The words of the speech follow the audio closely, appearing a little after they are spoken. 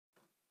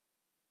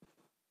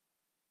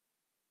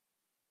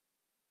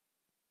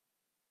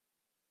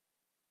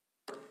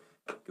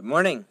Good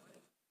morning.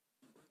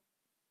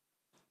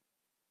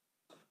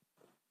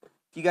 If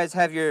you guys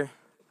have your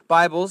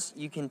Bibles,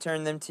 you can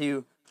turn them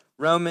to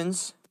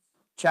Romans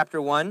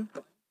chapter 1.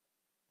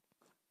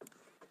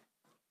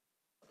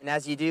 And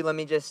as you do, let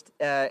me just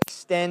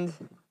extend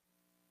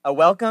a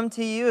welcome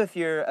to you if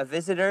you're a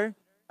visitor.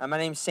 My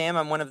name's Sam.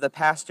 I'm one of the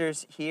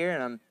pastors here,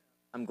 and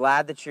I'm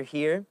glad that you're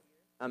here.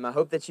 I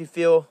hope that you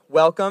feel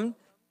welcomed.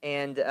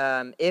 And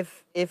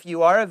if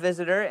you are a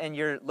visitor and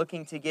you're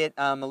looking to get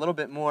a little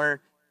bit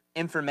more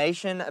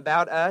information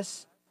about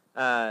us,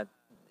 our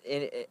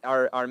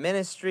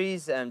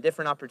ministries,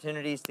 different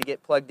opportunities to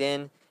get plugged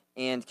in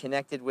and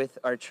connected with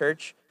our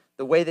church,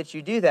 the way that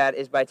you do that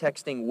is by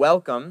texting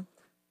WELCOME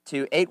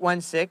to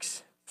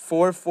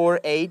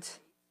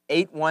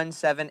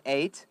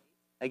 816-448-8178.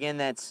 Again,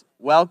 that's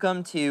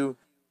WELCOME to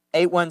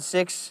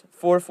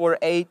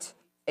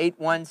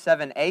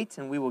 816-448-8178,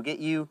 and we will get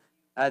you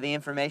the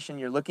information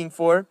you're looking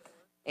for.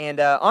 And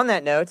on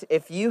that note,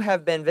 if you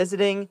have been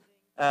visiting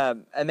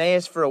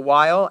Emmaus for a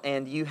while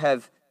and you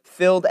have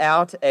filled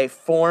out a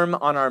form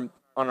on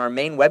our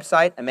main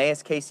website,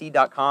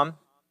 emmauskc.com,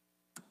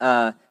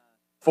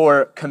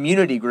 for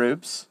community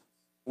groups,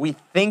 we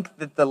think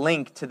that the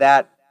link to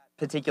that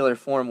particular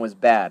form was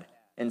bad.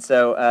 And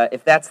so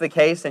if that's the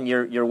case and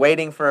you're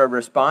waiting for a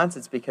response,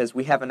 it's because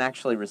we haven't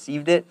actually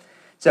received it.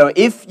 So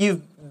if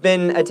you've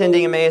been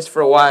attending Emmaus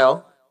for a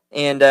while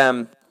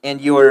and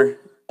you're,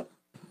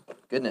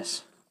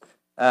 goodness,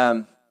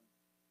 is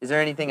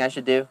there anything I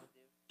should do?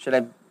 Should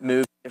I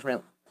move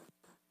different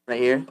right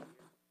here?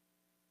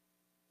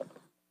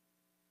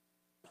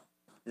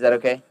 Is that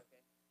okay?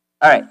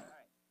 All right.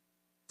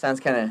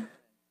 Sounds kind of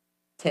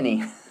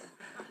tinny.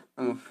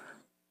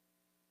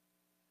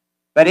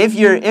 But if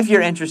you're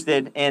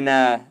interested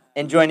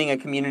in joining a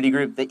community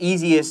group, the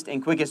easiest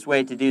and quickest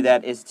way to do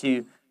that is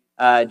to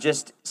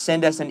just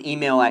send us an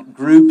email at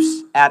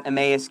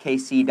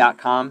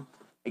groups@emmauskc.com.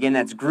 Again,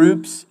 that's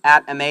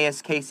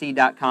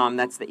groups@emmauskc.com.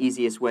 That's the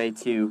easiest way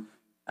to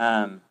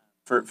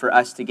for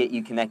us to get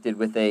you connected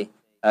with a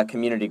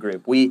community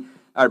group. We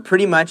are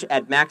pretty much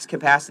at max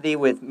capacity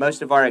with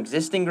most of our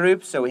existing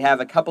groups, so we have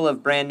a couple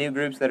of brand new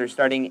groups that are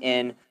starting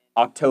in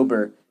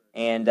October,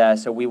 and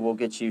so we will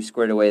get you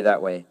squared away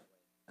that way.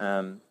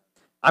 I'm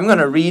going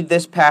to read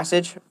this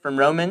passage from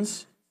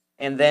Romans,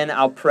 and then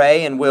I'll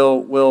pray, and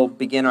we'll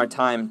begin our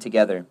time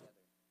together.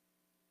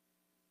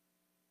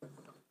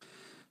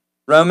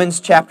 Romans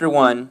chapter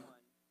 1,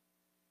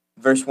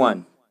 verse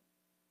 1.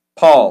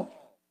 Paul,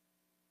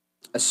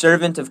 a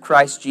servant of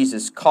Christ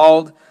Jesus,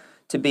 called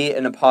to be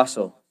an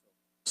apostle,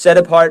 set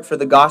apart for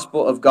the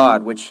gospel of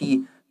God, which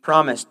he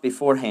promised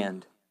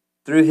beforehand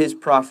through his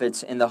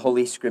prophets in the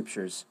Holy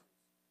Scriptures,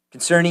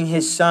 concerning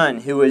his Son,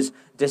 who was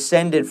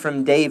descended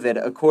from David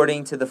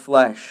according to the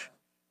flesh,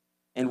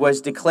 and was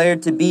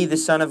declared to be the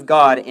Son of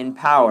God in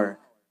power,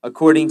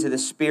 according to the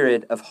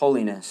Spirit of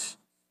holiness,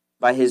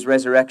 by his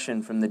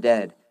resurrection from the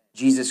dead,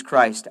 Jesus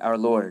Christ our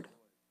Lord,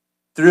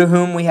 through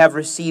whom we have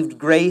received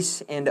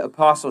grace and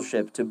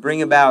apostleship to bring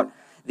about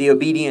the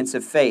obedience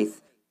of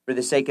faith for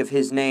the sake of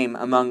his name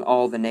among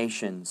all the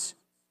nations,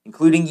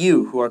 including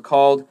you who are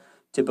called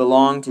to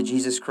belong to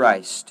Jesus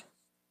Christ.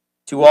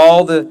 To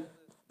all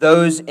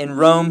those in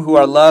Rome who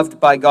are loved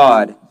by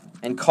God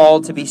and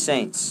called to be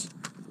saints,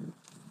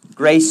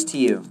 grace to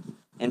you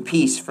and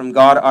peace from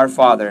God our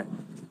Father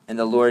and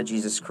the Lord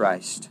Jesus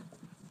Christ.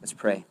 Let's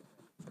pray.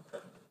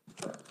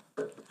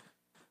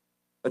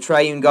 O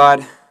triune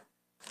God,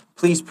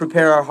 please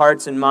prepare our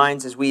hearts and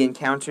minds as we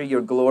encounter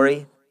your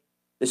glory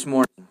this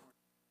morning.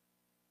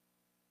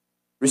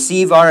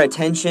 Receive our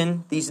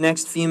attention these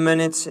next few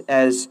minutes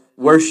as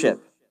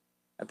worship.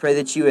 I pray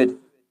that you would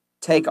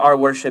take our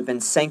worship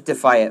and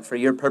sanctify it for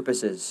your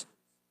purposes.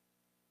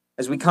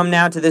 As we come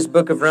now to this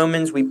book of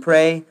Romans, we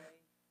pray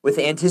with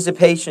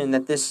anticipation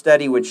that this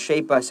study would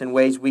shape us in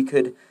ways we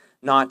could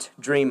not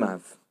dream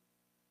of.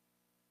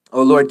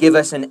 O Lord, give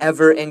us an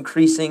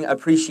ever-increasing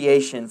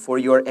appreciation for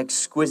your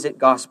exquisite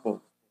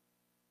gospel.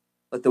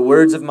 Let the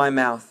words of my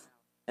mouth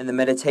and the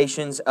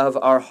meditations of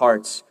our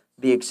hearts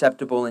be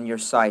acceptable in your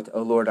sight,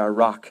 O Lord, our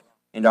rock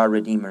and our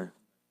Redeemer.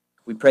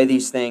 We pray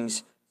these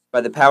things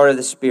by the power of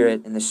the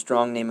Spirit in the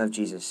strong name of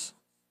Jesus.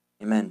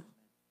 Amen.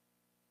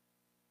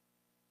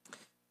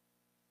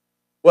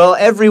 Well,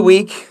 every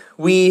week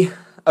we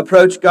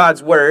approach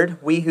God's Word.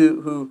 We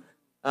who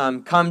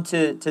come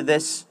to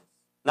this,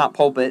 not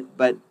pulpit,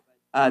 but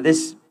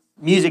this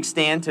music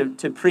stand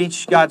to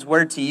preach God's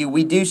Word to you,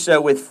 we do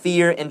so with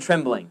fear and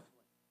trembling.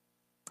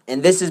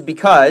 And this is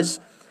because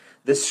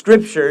the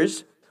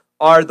Scriptures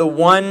are the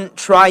one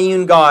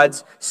triune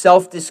God's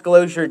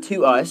self-disclosure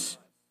to us,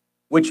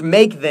 which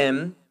make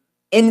them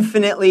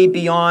infinitely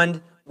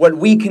beyond what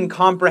we can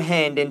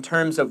comprehend in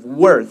terms of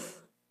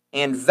worth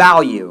and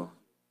value.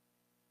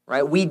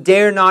 Right? We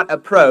dare not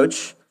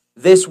approach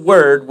this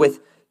Word with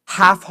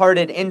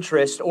half-hearted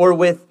interest or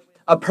with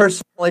a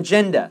personal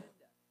agenda,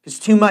 because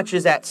too much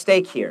is at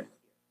stake here.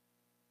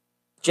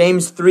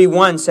 James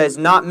 3:1 says,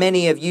 "Not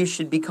many of you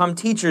should become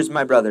teachers,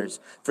 my brothers,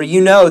 for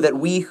you know that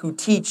we who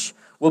teach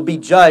will be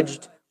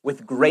judged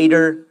with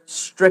greater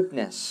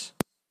strictness.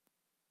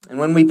 And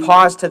when we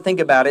pause to think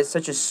about it,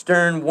 such a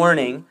stern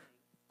warning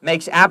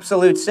makes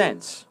absolute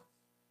sense.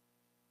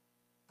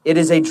 It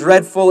is a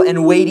dreadful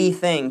and weighty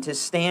thing to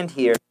stand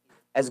here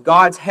as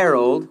God's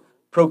herald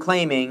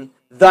proclaiming,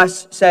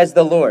 "Thus says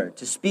the Lord,"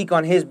 to speak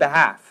on His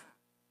behalf.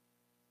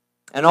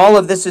 And all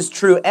of this is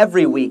true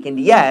every week, and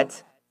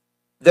yet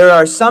there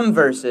are some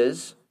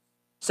verses,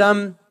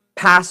 some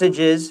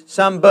passages,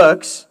 some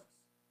books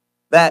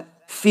that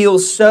feel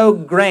so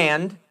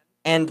grand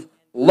and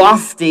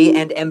lofty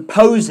and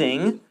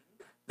imposing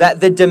that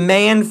the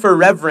demand for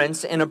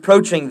reverence in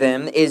approaching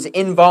them is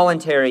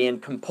involuntary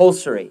and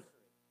compulsory.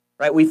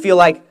 Right? We feel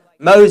like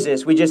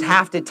Moses, we just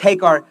have to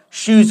take our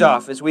shoes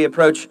off as we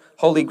approach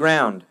holy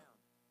ground.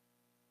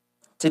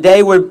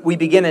 Today we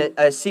begin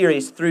a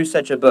series through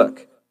such a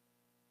book.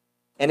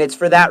 And it's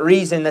for that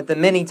reason that the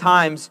many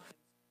times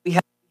we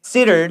have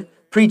considered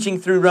preaching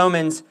through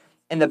Romans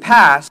in the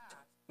past,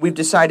 we've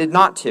decided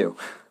not to.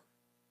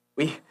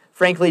 We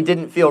frankly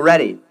didn't feel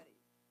ready.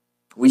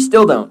 We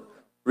still don't,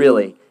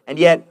 really. And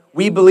yet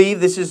we believe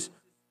this is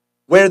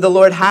where the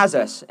Lord has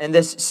us in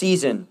this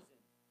season.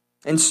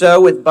 And so,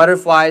 with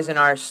butterflies in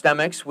our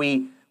stomachs,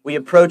 we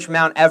approach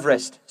Mount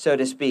Everest, so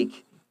to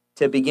speak,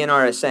 to begin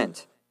our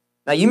ascent.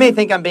 Now, you may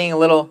think I'm being a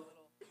little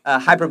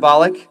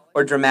hyperbolic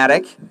or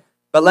dramatic,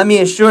 but let me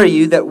assure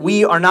you that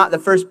we are not the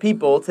first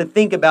people to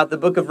think about the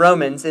book of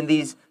Romans in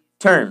these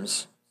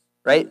terms,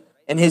 right?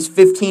 In his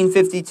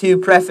 1552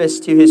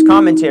 preface to his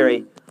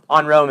commentary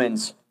on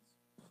Romans,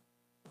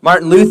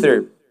 Martin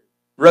Luther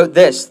wrote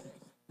this: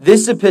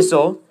 "This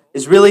epistle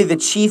is really the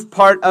chief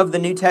part of the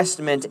New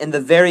Testament and the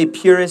very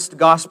purest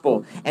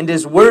gospel, and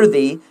is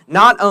worthy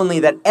not only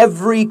that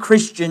every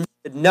Christian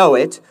should know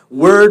it,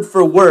 word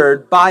for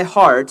word, by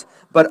heart,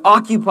 but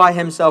occupy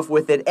himself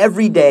with it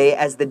every day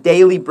as the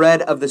daily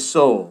bread of the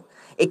soul.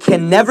 It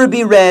can never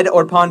be read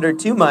or pondered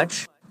too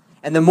much,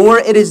 and the more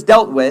it is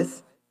dealt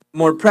with, the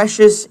more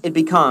precious it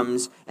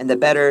becomes, and the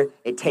better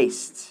it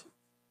tastes."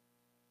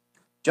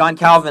 John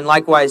Calvin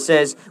likewise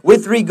says,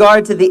 "With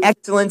regard to the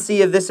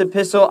excellency of this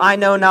epistle, I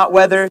know not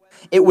whether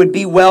it would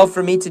be well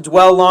for me to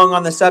dwell long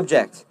on the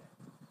subject.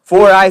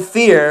 For I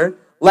fear,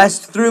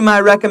 lest through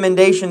my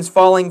recommendations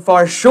falling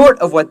far short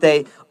of what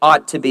they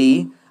ought to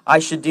be, I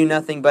should do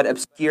nothing but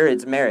obscure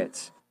its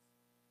merits."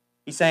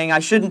 He's saying I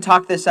shouldn't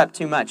talk this up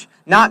too much.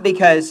 Not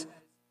because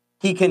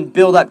he can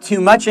build up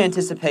too much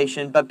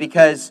anticipation, but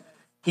because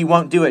he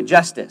won't do it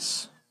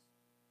justice.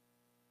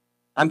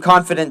 I'm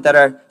confident that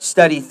our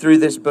study through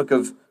this book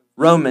of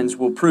Romans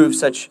will prove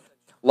such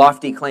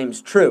lofty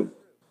claims true.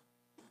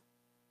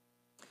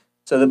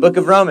 So the book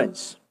of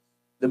Romans.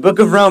 The book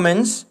of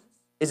Romans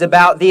is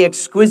about the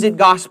exquisite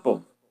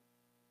gospel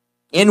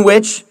in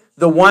which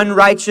the one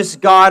righteous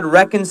God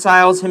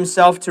reconciles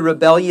himself to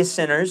rebellious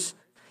sinners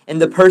in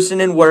the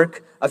person and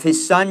work of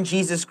his Son,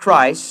 Jesus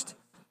Christ,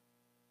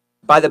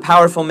 by the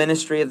powerful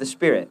ministry of the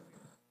Spirit.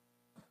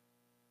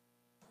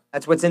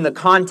 That's what's in the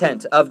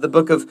content of the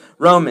book of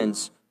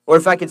Romans. Or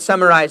if I could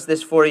summarize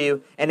this for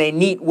you in a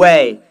neat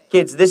way,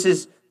 kids, this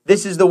is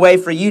the way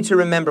for you to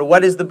remember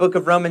what is the book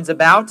of Romans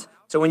about.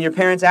 So when your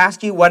parents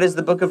ask you, what is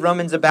the book of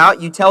Romans about?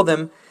 You tell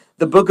them,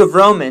 the book of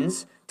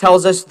Romans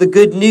tells us the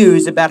good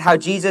news about how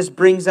Jesus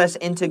brings us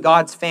into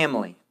God's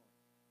family.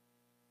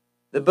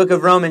 The book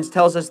of Romans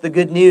tells us the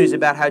good news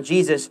about how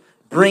Jesus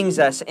brings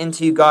us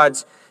into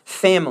God's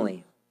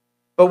family.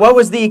 But what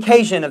was the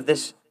occasion of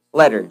this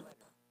letter?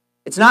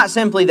 It's not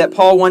simply that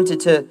Paul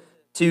wanted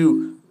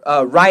to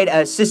write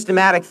a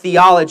systematic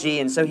theology,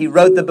 and so he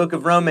wrote the book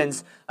of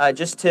Romans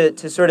just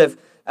to sort of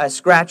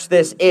scratch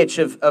this itch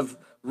of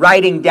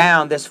writing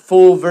down this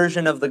full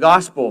version of the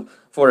gospel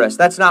for us.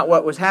 That's not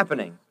what was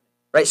happening.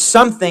 Right?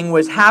 Something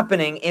was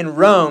happening in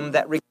Rome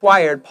that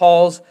required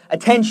Paul's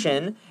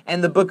attention,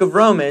 and the book of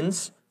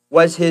Romans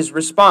was his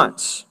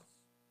response.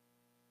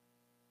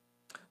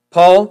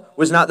 Paul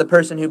was not the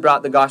person who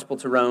brought the gospel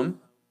to Rome.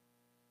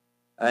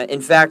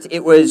 In fact,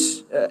 it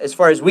was, as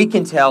far as we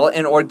can tell,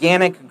 an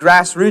organic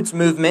grassroots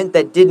movement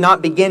that did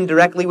not begin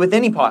directly with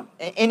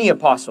any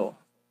apostle.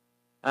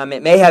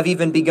 It may have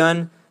even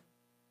begun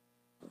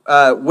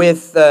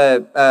as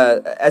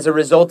a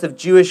result of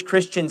Jewish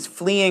Christians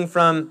fleeing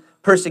from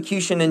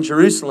persecution in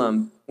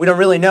Jerusalem. We don't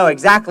really know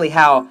exactly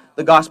how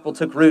the gospel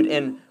took root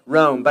in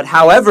Rome. But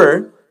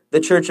however the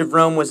Church of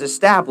Rome was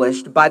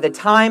established, by the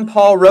time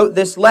Paul wrote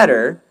this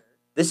letter,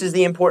 this is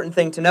the important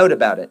thing to note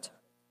about it.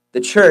 The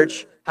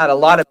church had a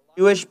lot of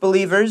Jewish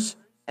believers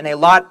and a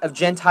lot of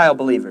Gentile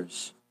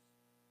believers.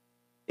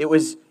 It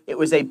was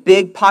a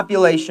big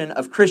population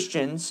of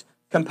Christians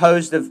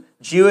composed of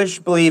Jewish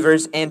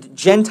believers and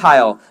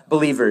Gentile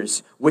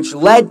believers, which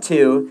led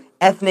to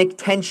ethnic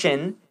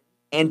tension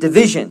and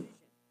division.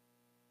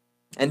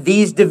 And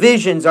these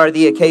divisions are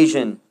the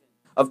occasion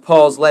of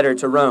Paul's letter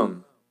to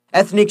Rome.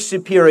 Ethnic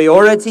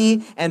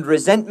superiority and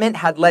resentment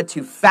had led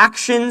to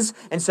factions,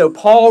 and so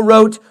Paul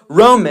wrote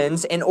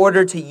Romans in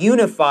order to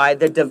unify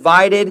the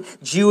divided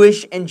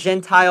Jewish and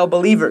Gentile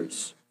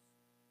believers.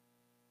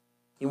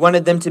 He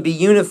wanted them to be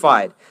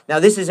unified. Now,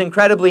 this is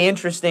incredibly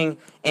interesting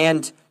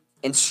and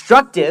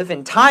instructive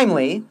and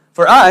timely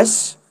for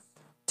us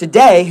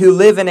today who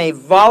live in a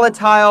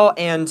volatile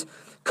and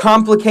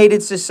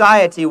complicated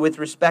society with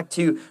respect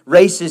to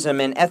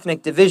racism and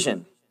ethnic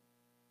division.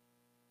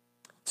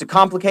 It's a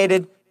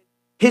complicated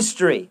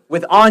history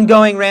with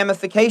ongoing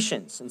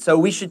ramifications, and so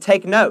we should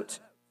take note.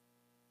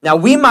 Now,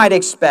 we might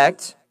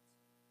expect,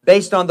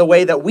 based on the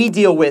way that we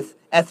deal with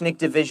ethnic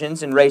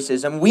divisions and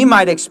racism, we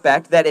might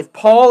expect that if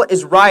Paul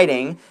is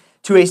writing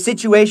to a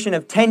situation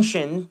of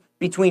tension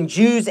between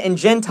Jews and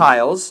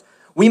Gentiles,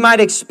 we might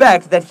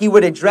expect that he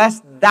would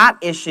address that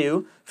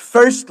issue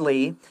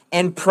firstly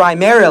and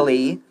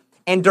primarily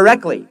and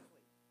directly.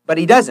 But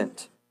he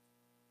doesn't.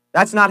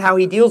 That's not how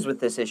he deals with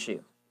this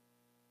issue.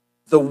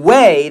 The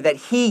way that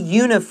he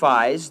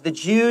unifies the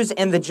Jews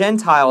and the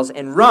Gentiles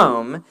in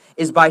Rome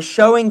is by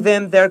showing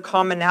them their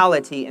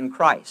commonality in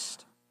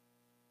Christ.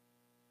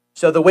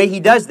 So the way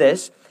he does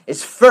this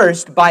is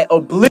first by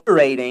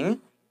obliterating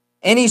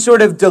any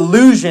sort of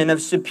delusion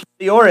of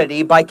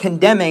superiority by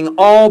condemning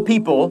all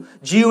people,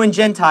 Jew and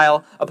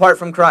Gentile, apart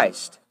from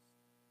Christ.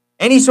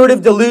 Any sort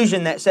of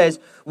delusion that says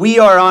we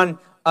are on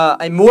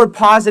a more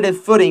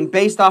positive footing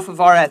based off of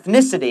our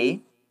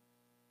ethnicity,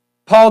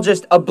 Paul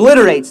just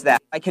obliterates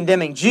that by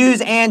condemning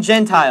Jews and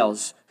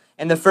Gentiles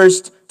in the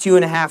first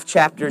 2.5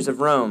 chapters of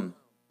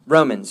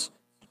Romans.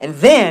 And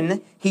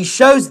then he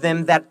shows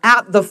them that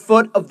at the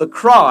foot of the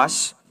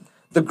cross,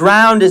 the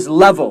ground is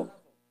level,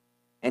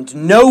 and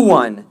no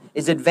one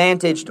is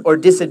advantaged or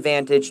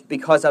disadvantaged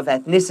because of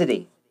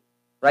ethnicity.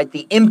 Right?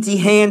 The empty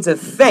hands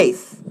of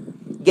faith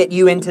get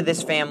you into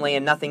this family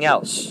and nothing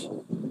else.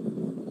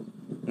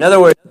 In other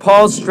words,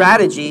 Paul's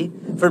strategy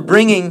for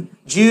bringing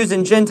Jews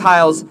and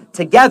Gentiles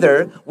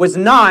together was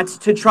not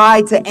to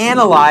try to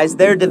analyze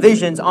their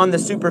divisions on the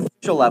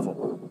superficial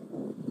level.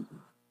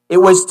 It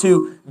was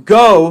to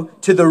go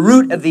to the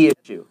root of the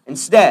issue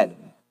instead.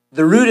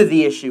 The root of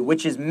the issue,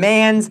 which is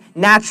man's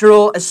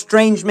natural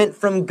estrangement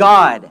from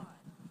God.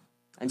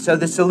 And so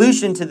the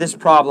solution to this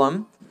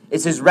problem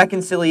is his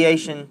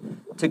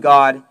reconciliation to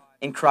God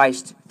in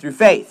Christ through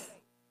faith.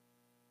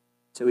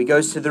 So he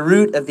goes to the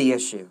root of the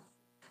issue.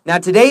 Now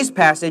today's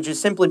passage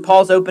is simply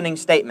Paul's opening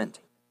statement.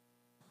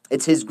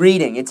 It's his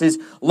greeting. It's his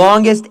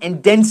longest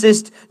and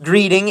densest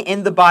greeting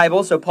in the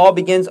Bible. So Paul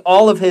begins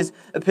all of his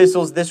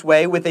epistles this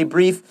way with a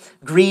brief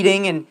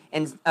greeting and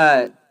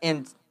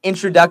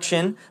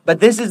introduction.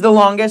 But this is the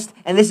longest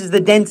and this is the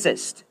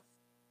densest.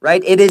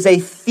 Right? It is a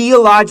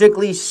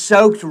theologically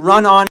soaked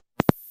run-on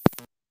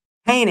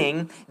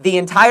containing the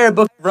entire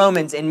book of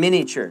Romans in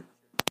miniature.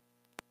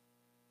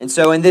 And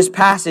so in this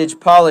passage,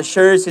 Paul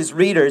assures his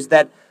readers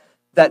that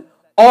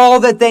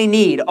all that they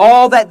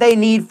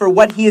need for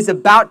what he is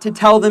about to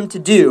tell them to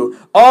do,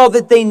 all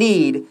that they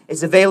need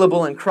is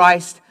available in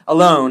Christ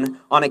alone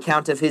on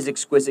account of his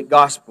exquisite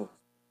gospel.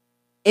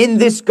 In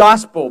this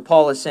gospel,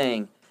 Paul is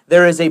saying,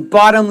 there is a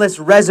bottomless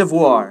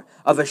reservoir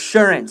of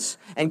assurance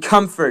and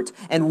comfort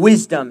and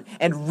wisdom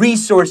and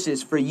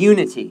resources for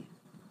unity.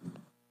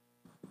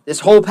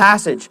 This whole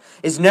passage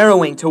is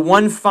narrowing to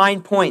one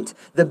fine point,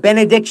 the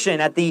benediction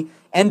at the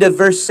end of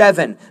verse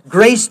 7.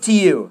 Grace to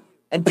you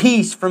and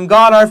peace from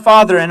God our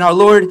Father and our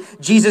Lord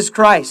Jesus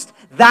Christ.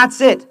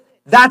 That's it.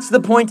 That's the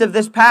point of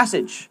this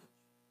passage.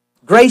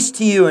 Grace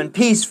to you and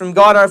peace from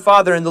God our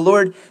Father and the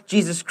Lord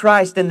Jesus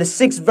Christ. And the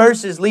 6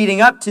 verses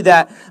leading up to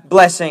that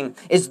blessing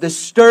is the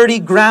sturdy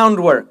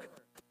groundwork,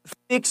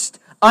 fixed,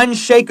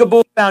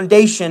 unshakable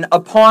foundation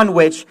upon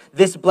which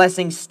this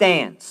blessing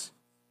stands.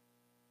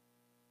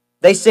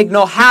 They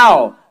signal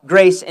how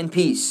grace and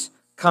peace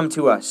come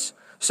to us.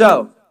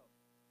 So,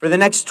 for the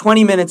next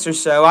 20 minutes or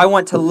so, I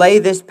want to lay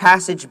this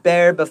passage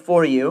bare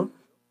before you,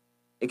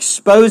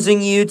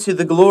 exposing you to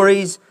the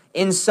glories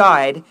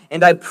inside,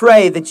 and I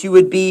pray that you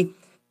would be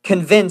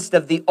convinced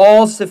of the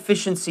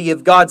all-sufficiency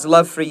of God's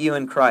love for you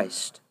in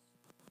Christ.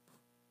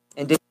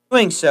 And in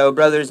doing so,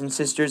 brothers and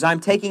sisters, I'm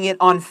taking it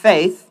on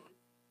faith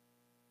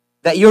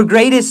that your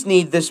greatest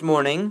need this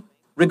morning,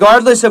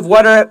 regardless of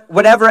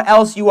whatever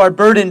else you are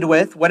burdened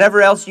with,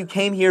 whatever else you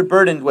came here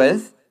burdened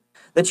with,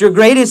 that your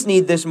greatest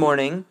need this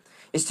morning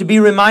is to be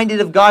reminded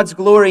of God's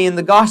glory in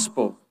the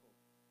gospel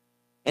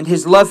and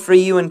his love for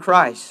you in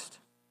Christ.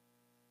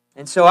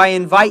 And so I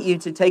invite you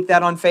to take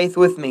that on faith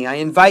with me. I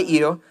invite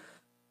you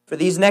for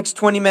these next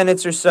 20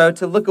 minutes or so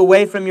to look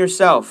away from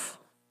yourself.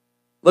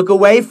 Look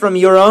away from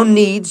your own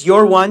needs,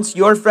 your wants,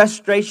 your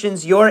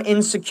frustrations, your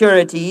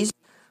insecurities.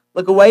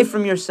 Look away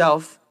from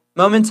yourself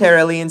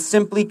momentarily and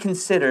simply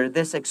consider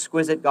this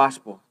exquisite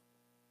gospel.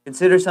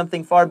 Consider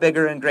something far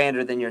bigger and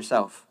grander than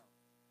yourself.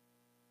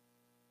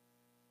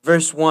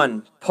 Verse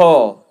 1,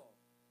 Paul,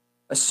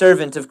 a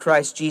servant of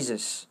Christ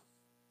Jesus.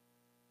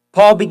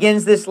 Paul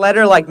begins this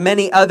letter, like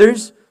many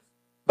others,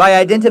 by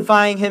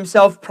identifying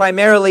himself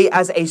primarily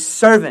as a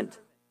servant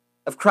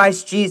of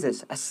Christ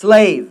Jesus, a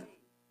slave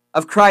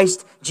of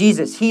Christ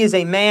Jesus. He is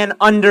a man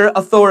under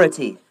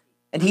authority,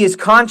 and he is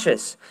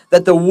conscious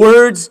that the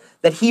words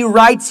that he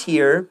writes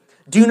here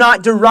do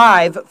not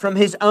derive from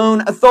his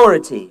own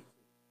authority.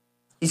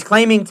 He's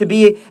claiming to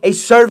be a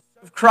servant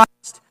of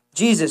Christ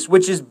Jesus,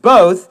 which is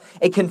both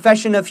a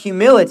confession of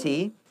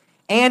humility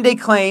and a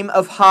claim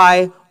of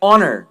high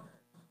honor.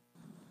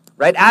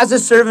 Right? As a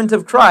servant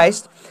of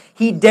Christ,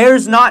 he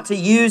dares not to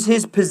use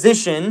his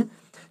position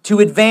to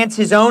advance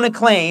his own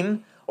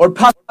acclaim or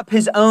puff up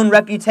his own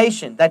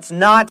reputation. That's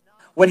not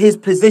what his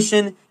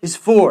position is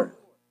for.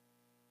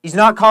 He's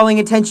not calling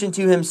attention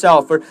to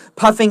himself or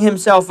puffing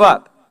himself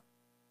up.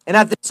 And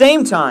at the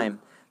same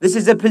time, this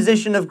is a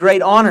position of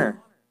great honor.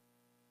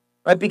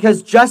 Right?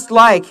 Because just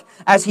like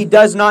as he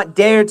does not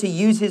dare to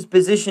use his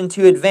position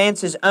to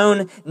advance his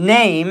own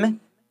name,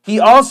 he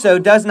also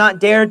does not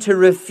dare to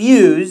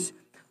refuse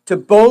to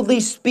boldly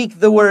speak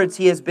the words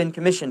he has been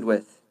commissioned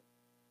with.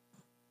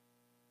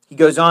 He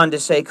goes on to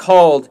say,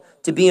 called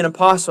to be an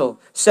apostle,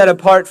 set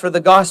apart for the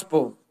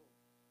gospel.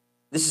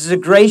 This is a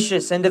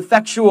gracious and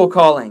effectual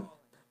calling.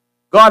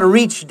 God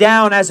reached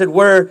down, as it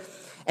were,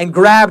 and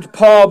grabbed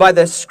Paul by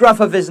the scruff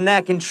of his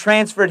neck and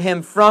transferred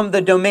him from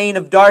the domain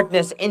of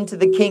darkness into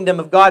the kingdom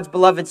of God's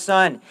beloved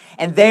Son.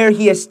 And there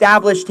he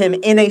established him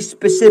in a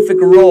specific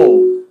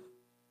role.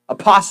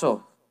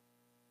 Apostle.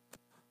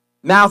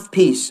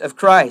 Mouthpiece of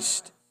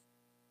Christ.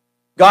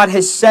 God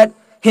has set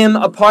him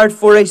apart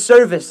for a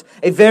service,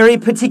 a very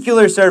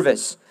particular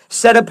service,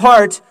 set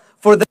apart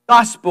for the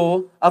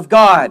gospel of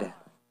God.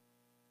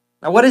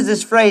 Now, what does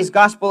this phrase,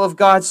 gospel of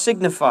God,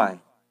 signify?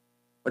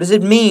 What does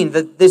it mean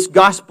that this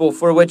gospel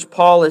for which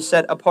Paul is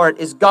set apart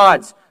is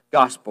God's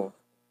gospel?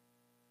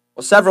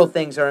 Well, several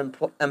things are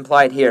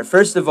implied here.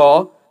 First of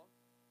all,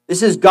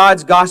 this is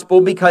God's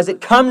gospel because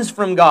it comes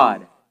from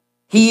God.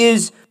 He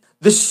is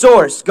the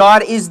source.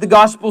 God is the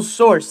gospel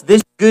source.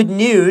 This good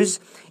news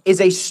is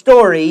a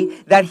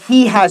story that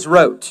he has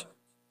wrote.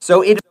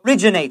 So it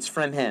originates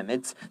from him.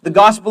 It's the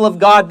gospel of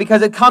God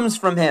because it comes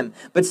from him.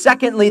 But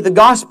secondly, the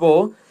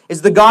gospel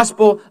is the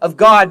gospel of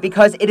God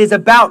because it is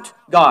about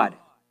God.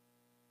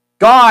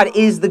 God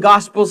is the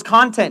gospel's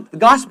content. The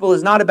gospel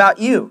is not about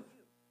you.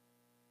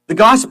 The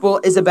gospel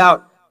is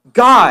about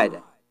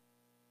God.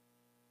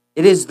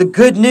 It is the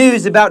good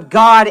news about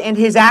God and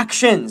his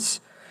actions.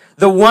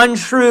 The one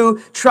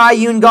true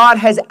triune God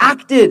has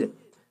acted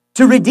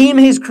to redeem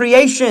his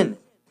creation.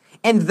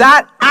 And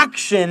that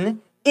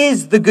action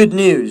is the good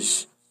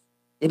news.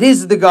 It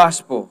is the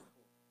gospel.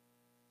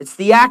 It's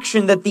the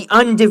action that the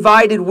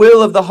undivided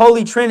will of the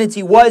Holy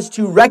Trinity was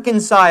to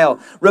reconcile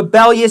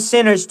rebellious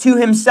sinners to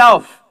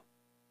himself.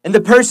 In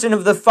the person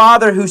of the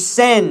Father who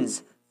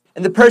sends,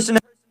 and the person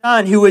of the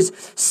Son who was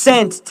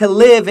sent to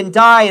live and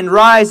die and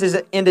rise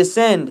and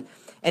ascend,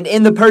 and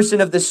in the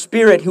person of the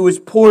Spirit who was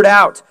poured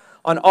out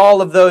on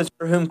all of those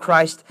for whom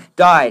Christ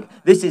died.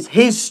 This is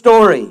his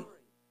story.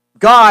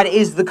 God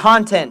is the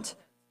content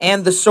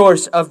and the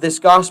source of this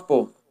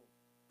gospel.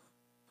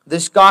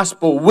 This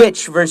gospel,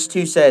 which, verse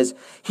 2 says,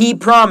 he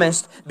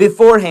promised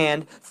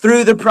beforehand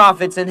through the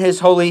prophets in his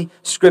holy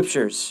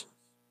scriptures.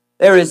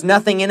 There is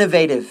nothing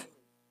innovative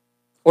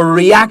or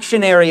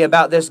reactionary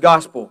about this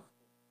gospel.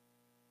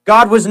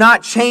 God was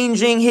not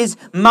changing his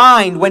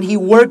mind when he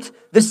worked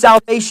the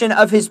salvation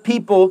of his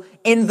people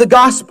in the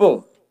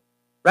gospel.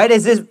 Right?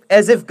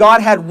 As if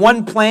God had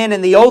one plan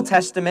in the Old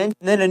Testament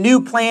and then a new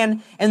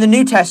plan in the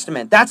New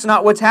Testament. That's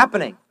not what's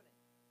happening.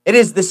 It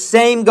is the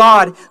same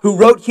God who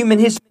wrote human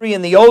history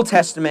in the Old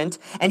Testament,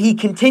 and he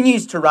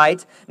continues to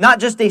write not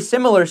just a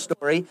similar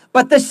story,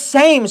 but the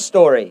same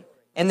story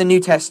in the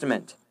New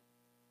Testament.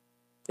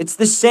 It's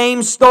the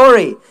same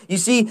story. You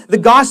see, the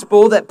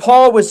gospel that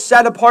Paul was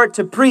set apart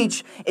to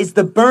preach is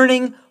the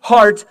burning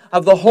heart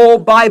of the whole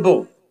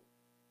Bible,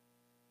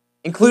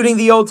 including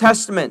the Old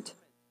Testament.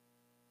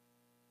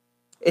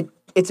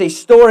 It's a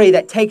story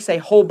that takes a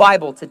whole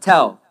Bible to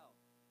tell.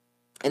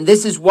 And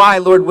this is why,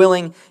 Lord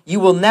willing, you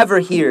will never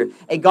hear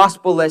a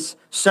gospel-less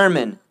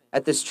sermon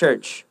at this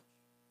church.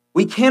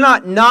 We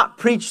cannot not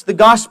preach the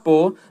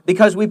gospel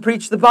because we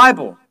preach the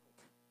Bible.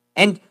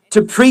 And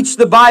to preach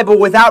the Bible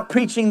without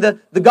preaching the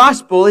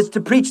gospel is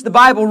to preach the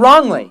Bible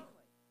wrongly.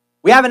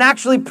 We haven't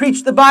actually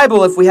preached the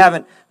Bible if we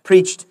haven't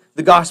preached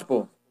the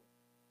gospel.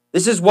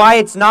 This is why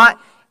it's not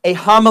a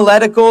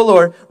homiletical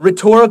or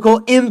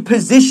rhetorical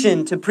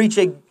imposition to preach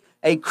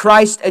a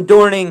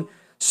Christ-adorning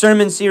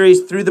sermon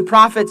series through the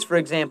prophets, for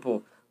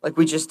example, like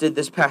we just did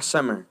this past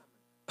summer.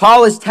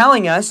 Paul is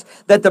telling us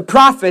that the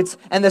prophets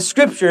and the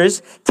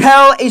scriptures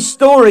tell a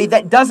story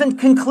that doesn't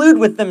conclude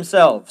with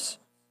themselves.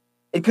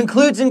 It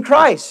concludes in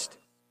Christ.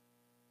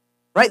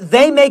 Right?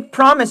 They make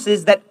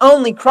promises that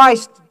only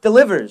Christ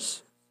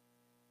delivers.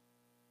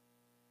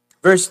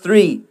 Verse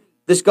 3,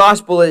 this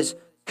gospel is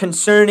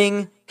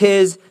concerning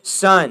his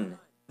Son.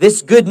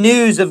 This good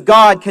news of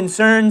God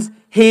concerns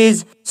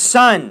his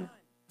Son.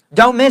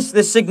 Don't miss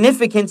the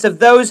significance of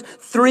those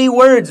three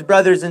words,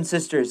 brothers and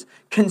sisters.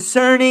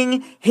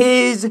 Concerning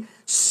his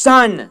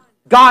Son,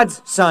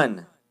 God's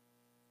Son.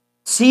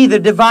 See the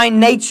divine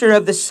nature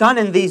of the Son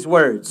in these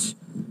words.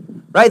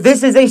 Right?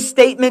 This is a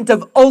statement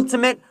of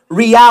ultimate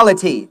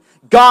reality.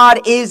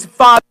 God is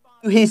Father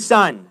to his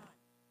Son.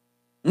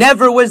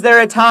 Never was there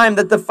a time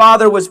that the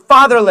Father was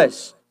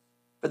fatherless,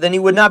 but then he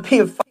would not be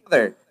a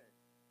father.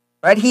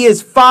 Right? He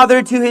is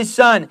father to his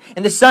son,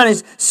 and the son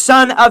is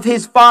son of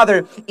his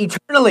father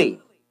eternally.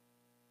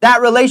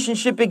 That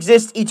relationship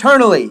exists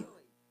eternally.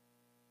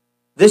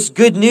 This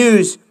good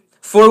news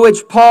for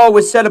which Paul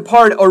was set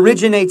apart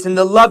originates in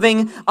the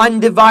loving,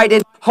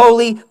 undivided,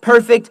 holy,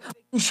 perfect,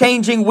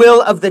 unchanging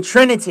will of the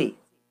Trinity.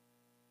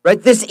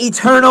 Right? This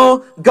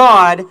eternal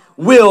God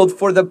willed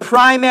for the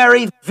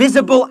primary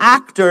visible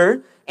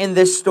actor in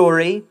this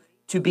story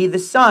to be the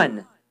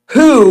Son,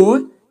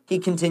 who, he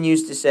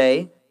continues to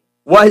say,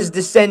 was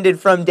descended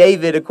from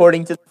David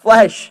according to the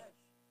flesh.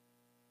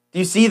 Do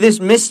you see this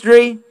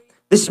mystery?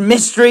 This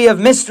mystery of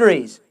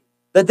mysteries.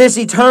 That this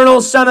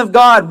eternal Son of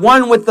God,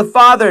 one with the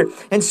Father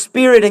in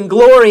spirit and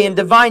glory and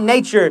divine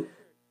nature,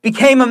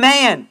 became a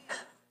man.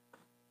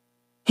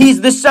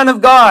 He's the Son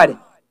of God,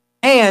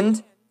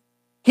 and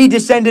he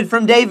descended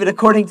from David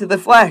according to the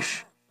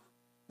flesh.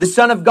 The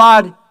Son of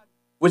God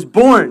was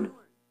born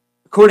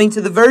according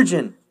to the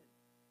Virgin,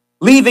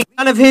 leaving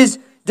none of his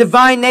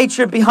divine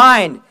nature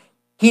behind.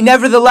 He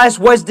nevertheless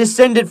was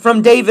descended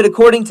from David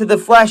according to the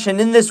flesh, and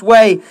in this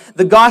way,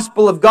 the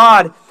gospel of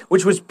God,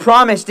 which was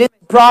promised in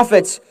the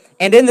prophets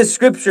and in the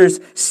scriptures,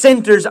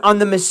 centers on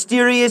the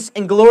mysterious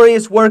and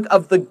glorious work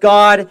of the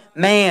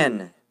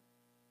God-man.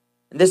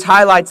 And this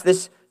highlights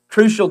this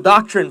crucial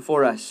doctrine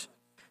for us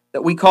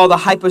that we call the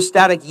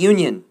hypostatic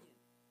union.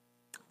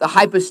 The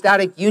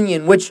hypostatic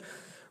union, which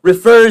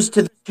refers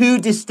to the two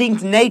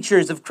distinct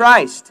natures of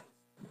Christ,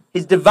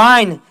 his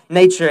divine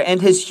nature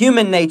and his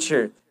human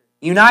nature,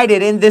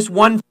 united in this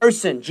one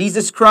person,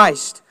 Jesus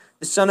Christ,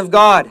 the Son of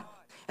God.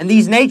 And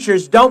these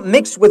natures don't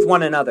mix with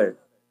one another,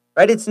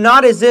 right? It's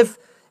not as if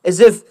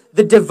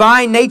the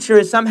divine nature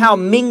is somehow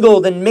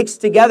mingled and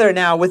mixed together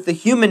now with the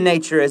human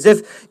nature, as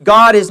if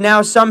God is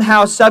now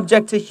somehow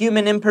subject to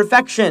human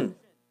imperfection,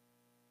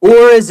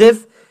 or as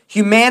if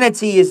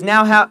humanity is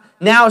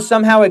now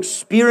somehow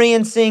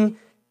experiencing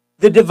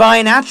the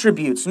divine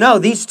attributes. No,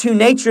 these two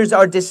natures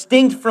are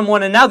distinct from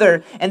one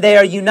another, and they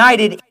are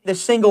united in the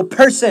single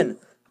person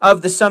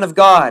of the Son of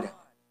God.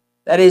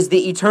 That is,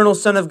 the eternal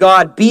Son of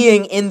God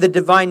being in the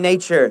divine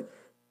nature,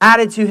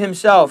 added to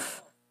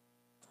himself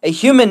a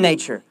human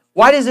nature.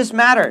 Why does this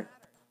matter?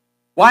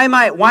 Why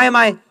am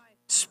I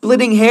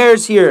splitting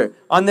hairs here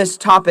on this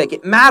topic?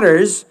 It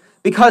matters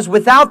because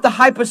without the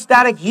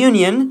hypostatic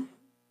union,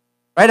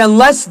 right,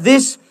 unless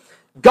this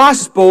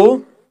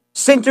gospel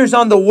centers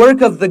on the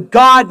work of the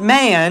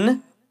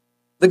God-man,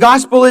 the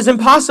gospel is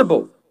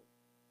impossible.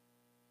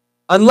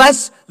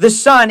 Unless the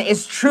Son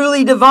is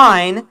truly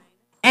divine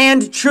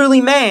and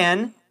truly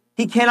man,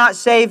 he cannot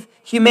save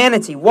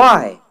humanity.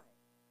 Why?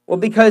 Well,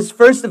 because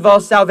first of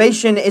all,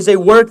 salvation is a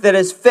work that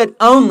is fit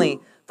only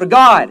for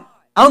God.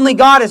 Only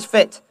God is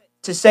fit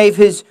to save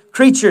his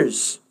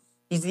creatures.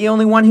 He's the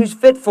only one who's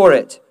fit for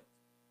it.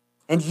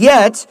 And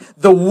yet,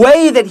 the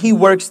way that he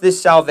works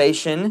this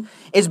salvation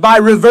is by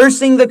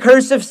reversing the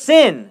curse of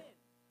sin,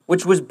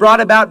 which was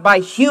brought about by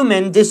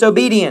human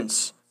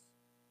disobedience.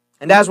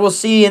 And as we'll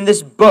see in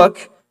this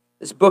book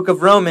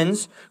of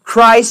Romans,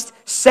 Christ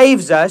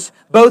saves us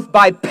both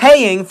by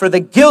paying for the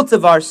guilt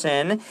of our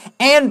sin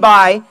and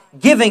by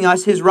giving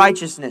us his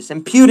righteousness,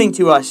 imputing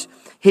to us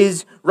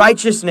his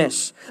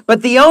righteousness.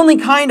 But the only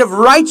kind of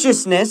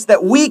righteousness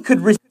that we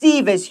could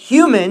receive as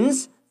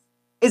humans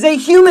is a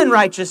human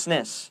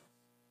righteousness.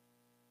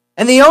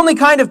 And the only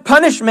kind of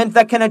punishment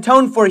that can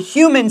atone for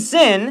human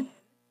sin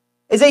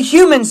is a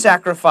human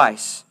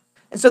sacrifice.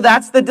 And so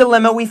that's the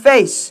dilemma we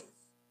face,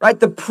 right?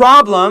 The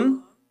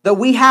problem that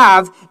we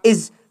have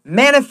is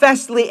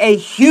manifestly a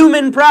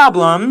human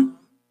problem,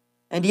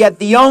 and yet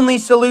the only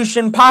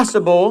solution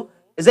possible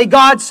is a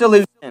God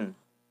solution.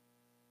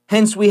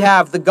 Hence we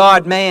have the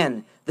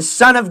God-man, the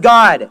Son of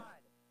God,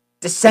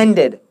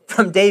 descended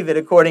from David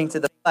according to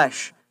the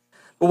flesh.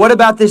 But what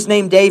about this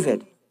name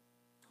David?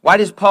 Why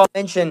does Paul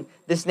mention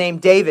this name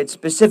David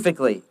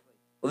specifically?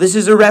 Well, this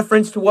is a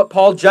reference to what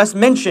Paul just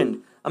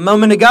mentioned a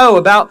moment ago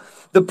about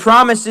the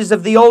promises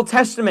of the Old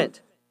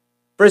Testament.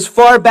 For as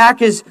far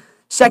back as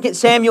 2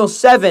 Samuel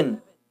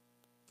 7,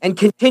 and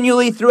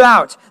continually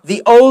throughout,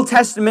 the Old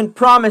Testament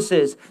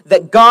promises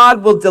that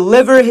God will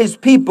deliver his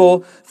people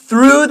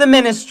through the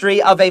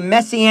ministry of a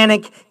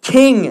messianic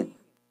king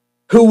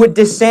who would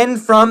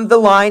descend from the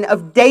line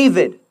of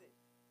David.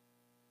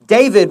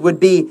 David would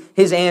be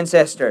his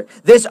ancestor.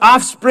 This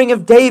offspring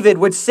of David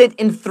would sit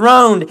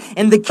enthroned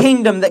in the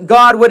kingdom that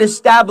God would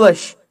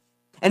establish,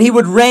 and he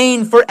would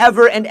reign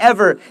forever and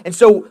ever. And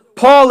so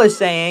Paul is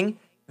saying,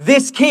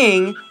 this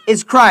king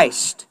is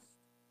Christ.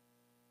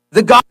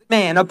 The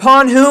God-man,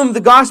 upon whom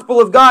the gospel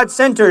of God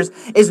centers,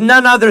 is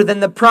none other than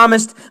the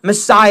promised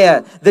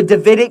Messiah, the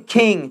Davidic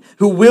king,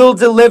 who will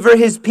deliver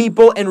his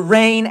people and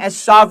reign as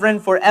sovereign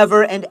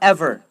forever and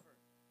ever.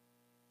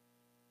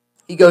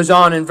 He goes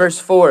on in verse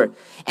 4,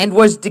 and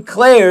was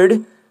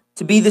declared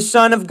to be the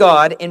Son of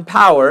God in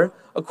power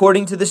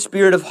according to the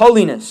Spirit of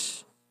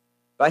holiness,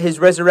 by his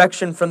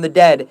resurrection from the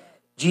dead,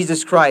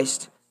 Jesus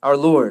Christ our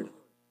Lord.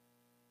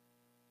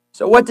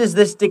 So what does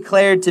this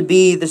declared to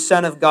be the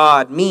Son of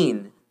God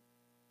mean?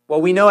 Well,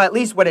 we know at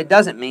least what it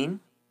doesn't mean.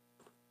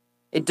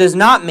 It does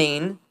not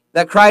mean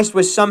that Christ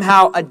was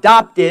somehow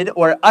adopted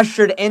or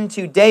ushered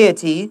into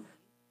deity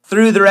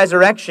through the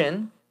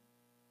resurrection,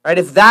 right?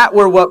 If that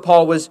were what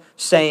Paul was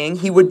saying,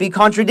 he would be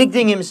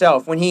contradicting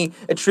himself when he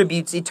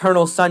attributes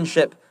eternal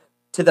sonship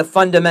to the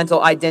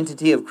fundamental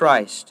identity of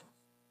Christ.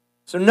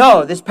 So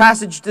no, this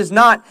passage does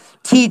not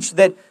teach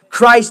that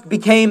Christ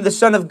became the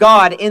Son of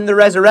God in the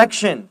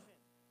resurrection.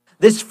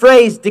 This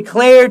phrase,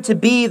 declared to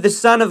be the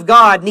Son of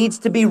God, needs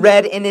to be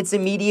read in its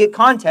immediate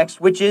context,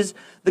 which is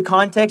the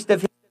context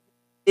of his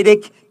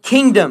Davidic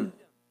kingdom.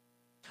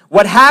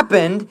 What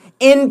happened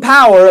in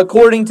power,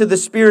 according to the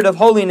Spirit of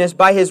holiness,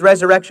 by his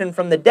resurrection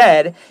from the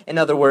dead, in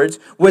other words,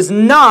 was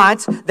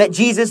not that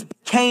Jesus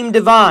became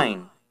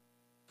divine,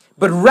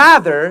 but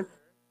rather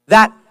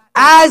that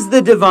as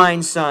the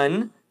divine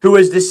Son, who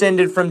was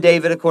descended from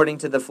David according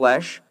to the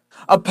flesh,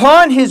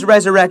 upon his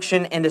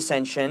resurrection and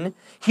ascension,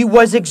 he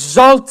was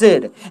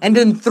exalted and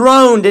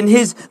enthroned in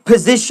his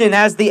position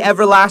as the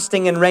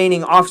everlasting and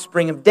reigning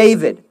offspring of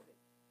David.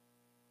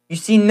 You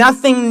see,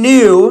 nothing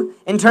new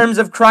in terms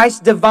of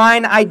Christ's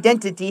divine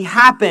identity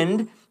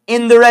happened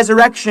in the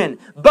resurrection,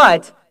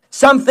 but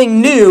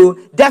something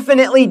new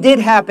definitely did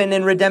happen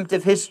in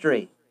redemptive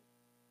history.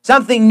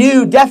 Something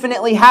new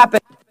definitely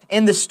happened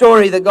in the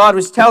story that God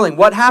was telling.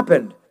 What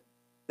happened?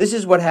 This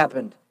is what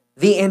happened.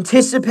 The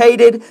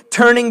anticipated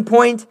turning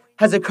point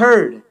has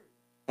occurred.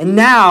 And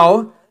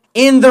now,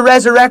 in the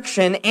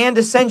resurrection and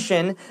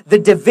ascension, the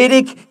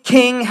Davidic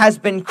king has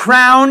been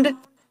crowned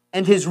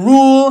and his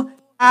rule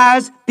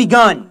has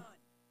begun.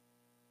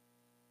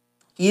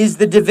 He is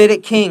the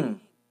Davidic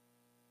king.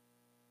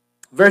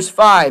 Verse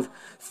 5,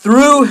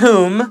 through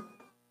whom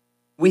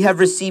we have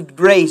received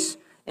grace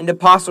and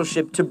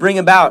apostleship to bring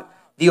about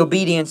the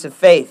obedience of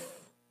faith.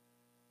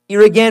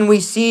 Here again we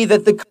see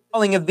that the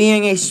calling of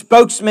being a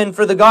spokesman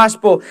for the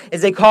gospel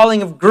is a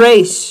calling of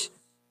grace,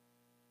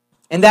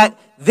 and that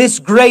this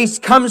grace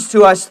comes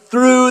to us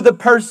through the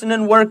person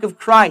and work of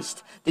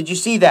Christ. Did you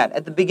see that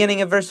at the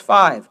beginning of verse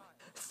 5?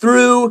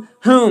 Through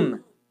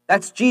whom?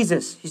 That's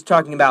Jesus he's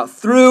talking about.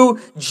 Through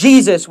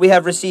Jesus we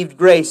have received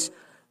grace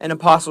and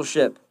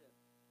apostleship.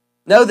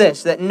 Know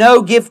this, that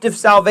no gift of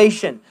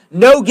salvation,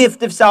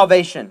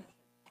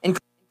 including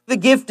the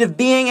gift of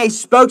being a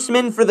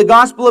spokesman for the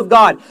gospel of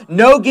God,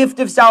 no gift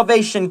of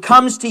salvation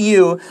comes to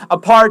you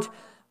apart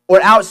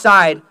or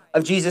outside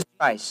of Jesus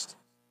Christ.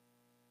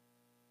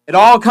 It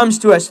all comes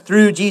to us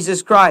through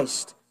Jesus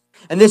Christ.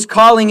 And this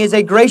calling is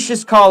a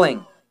gracious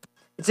calling.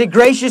 It's a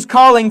gracious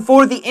calling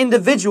for the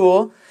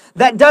individual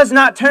that does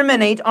not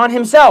terminate on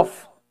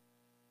himself.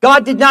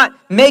 God did not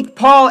make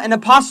Paul an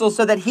apostle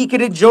so that he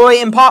could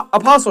enjoy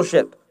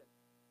apostleship.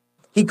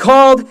 He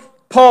called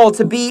Paul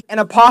to be an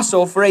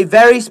apostle for a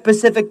very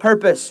specific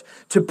purpose,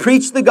 to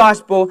preach the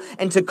gospel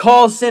and to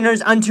call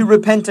sinners unto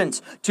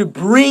repentance, to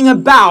bring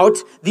about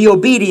the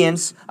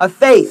obedience of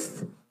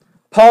faith.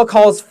 Paul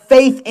calls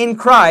faith in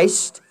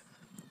Christ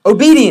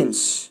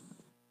obedience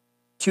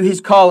to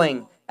his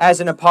calling as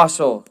an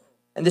apostle.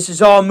 And this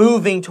is all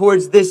moving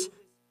towards this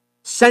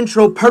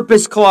central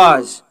purpose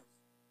clause.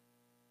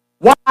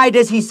 Why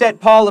does he set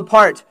Paul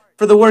apart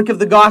for the work of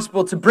the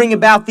gospel to bring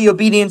about the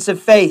obedience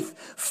of faith?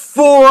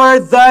 For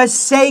the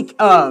sake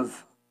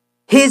of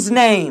his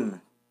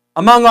name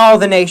among all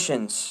the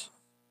nations.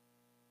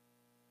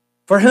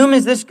 For whom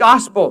is this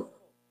gospel?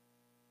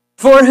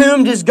 For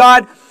whom does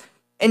God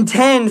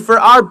intend for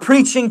our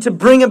preaching to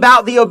bring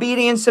about the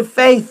obedience of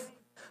faith?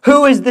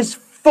 Who is this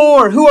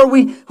for? Who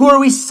are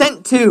we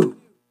sent to?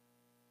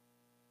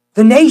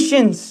 The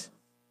nations.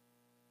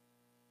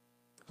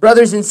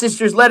 Brothers and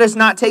sisters, let us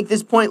not take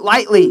this point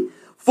lightly.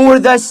 For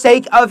the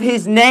sake of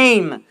his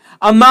name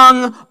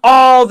among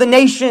all the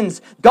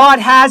nations. God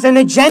has an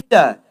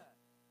agenda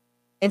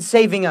in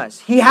saving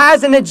us. He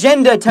has an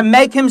agenda to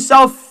make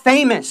himself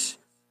famous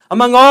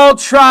among all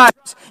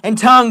tribes and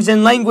tongues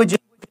and languages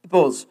and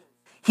peoples.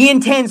 He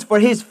intends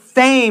for his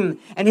fame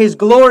and his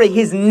glory,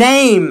 his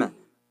name,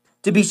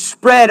 to be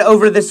spread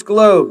over this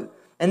globe.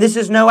 And this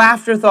is no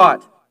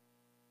afterthought.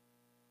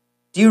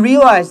 Do you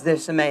realize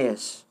this,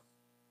 Emmaus?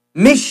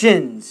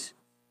 Missions,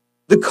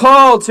 the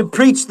call to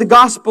preach the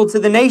gospel to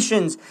the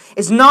nations,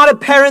 is not a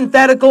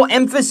parenthetical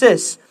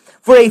emphasis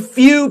for a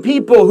few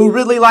people who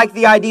really like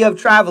the idea of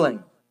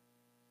traveling.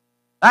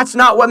 That's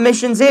not what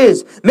missions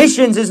is.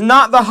 Missions is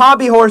not the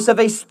hobby horse of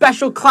a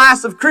special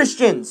class of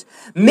Christians.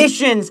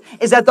 Missions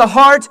is at the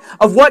heart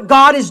of what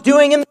God is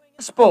doing in the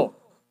gospel.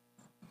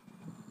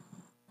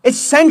 It's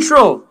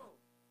central.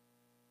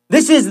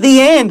 This is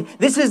the end.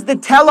 This is the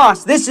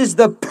telos. This is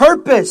the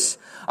purpose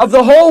of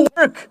the whole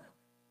work.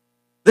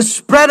 The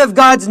spread of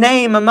God's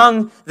name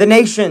among the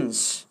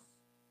nations.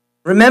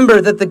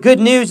 Remember that the good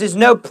news is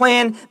no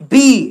plan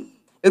B.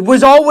 It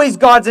was always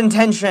God's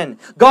intention.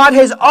 God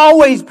has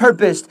always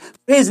purposed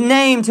his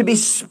name to be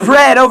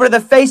spread over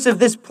the face of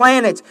this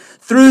planet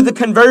through the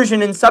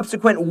conversion and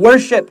subsequent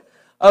worship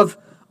of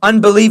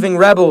unbelieving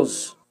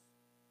rebels.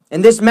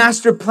 And this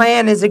master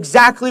plan is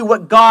exactly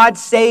what God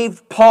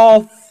saved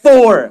Paul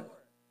for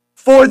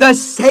the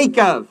sake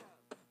of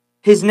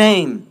his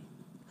name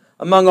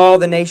among all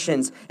the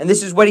nations. And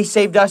this is what he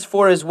saved us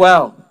for as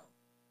well.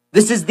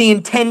 This is the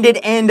intended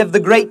end of the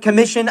Great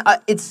Commission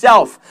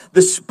itself,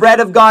 the spread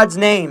of God's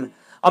name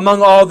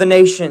among all the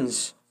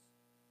nations.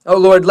 Oh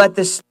Lord, let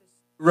this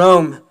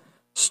Rome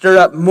stir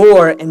up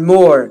more and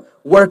more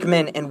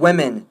workmen and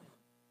women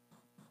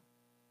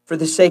for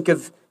the sake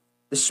of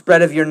the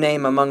spread of your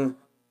name among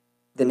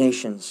the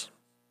nations.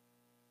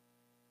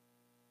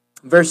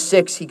 Verse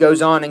 6, he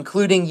goes on,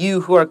 including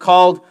you who are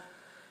called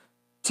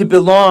to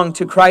belong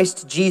to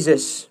Christ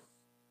Jesus.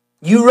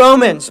 You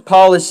Romans,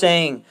 Paul is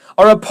saying,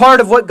 are a part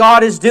of what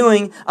God is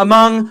doing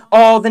among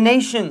all the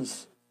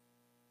nations.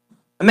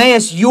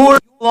 Emmaus, your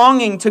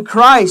belonging to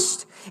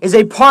Christ is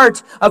a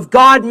part of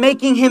God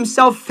making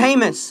himself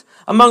famous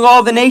among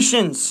all the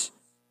nations.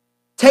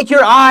 Take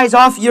your eyes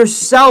off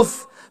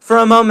yourself for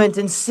a moment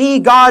and see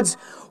God's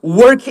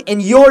work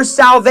in your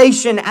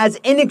salvation as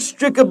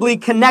inextricably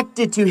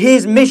connected to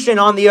his mission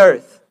on the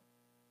earth.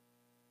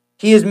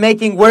 He is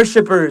making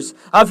worshipers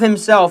of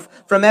himself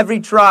from every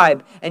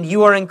tribe, and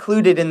you are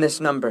included in this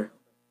number.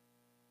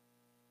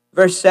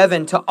 Verse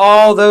 7, to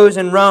all those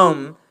in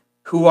Rome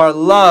who are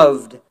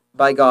loved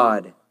by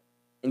God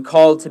and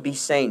called to be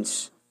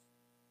saints.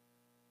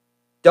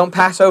 Don't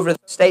pass over the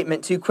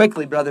statement too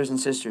quickly, brothers and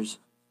sisters.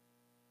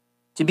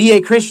 To be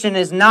a Christian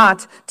is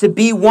not to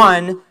be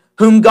one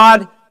whom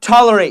God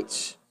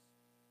tolerates.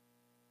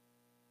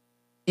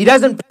 He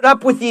doesn't put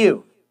up with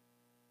you.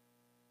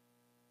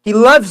 He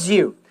loves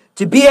you.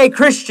 To be a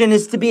Christian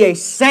is to be a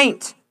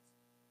saint.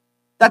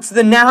 That's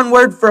the noun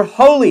word for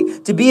holy.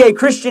 To be a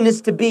Christian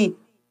is to be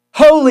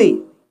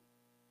holy,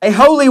 a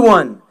holy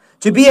one.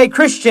 To be a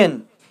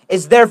Christian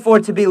is therefore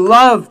to be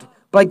loved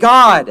by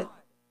God.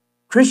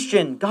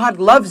 Christian, God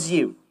loves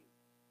you.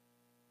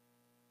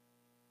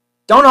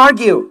 Don't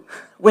argue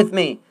with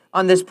me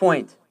on this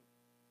point.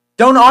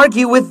 Don't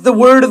argue with the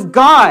Word of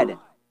God.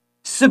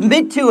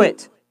 Submit to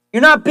it.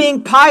 You're not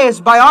being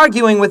pious by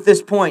arguing with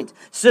this point.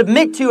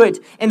 Submit to it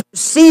and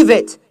receive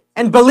it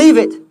and believe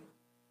it.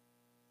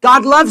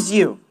 God loves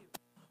you.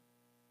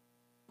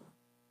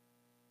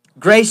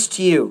 Grace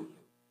to you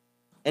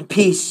and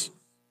peace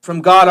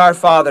from God our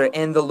Father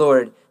and the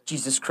Lord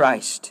Jesus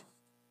Christ.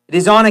 It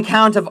is on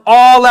account of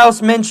all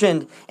else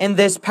mentioned in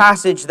this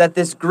passage that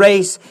this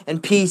grace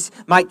and peace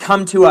might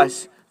come to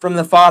us from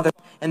the Father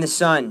and the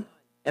Son.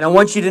 And I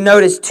want you to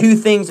notice two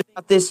things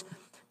about this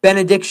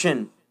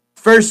benediction.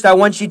 First, I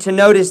want you to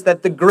notice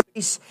that the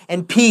grace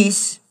and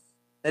peace,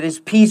 that is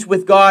peace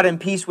with God and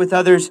peace with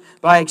others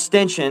by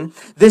extension,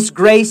 this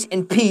grace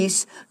and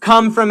peace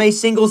come from a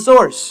single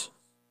source.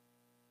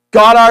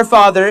 God our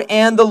Father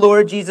and the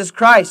Lord Jesus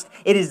Christ.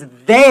 It is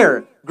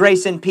their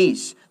grace and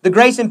peace. The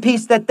grace and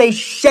peace that they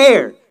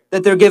share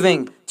that they're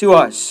giving to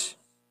us.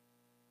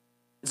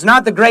 It's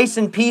not the grace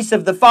and peace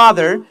of the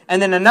Father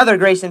and then another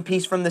grace and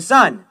peace from the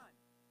Son.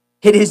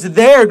 It is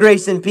their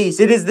grace and peace.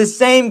 It is the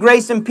same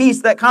grace and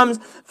peace that comes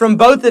from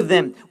both of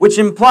them, which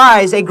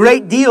implies a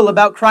great deal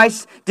about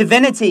Christ's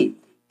divinity,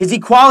 his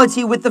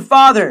equality with the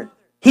Father.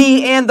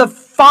 He and the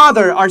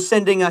Father are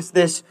sending us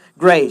this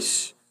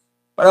grace.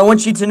 But I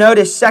want you to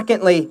notice,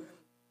 secondly,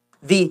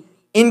 the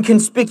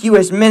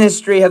inconspicuous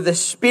ministry of the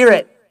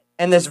Spirit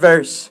in this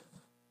verse.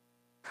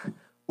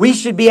 We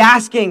should be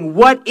asking,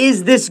 what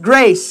is this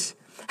grace?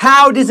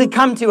 How does it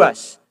come to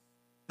us?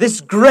 This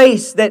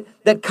grace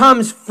that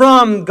comes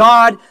from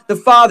God the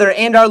Father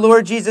and our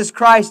Lord Jesus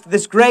Christ,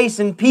 this grace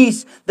and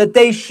peace that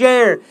they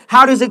share,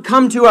 how does it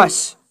come to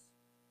us?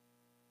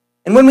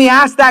 And when we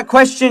ask that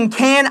question,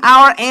 can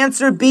our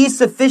answer be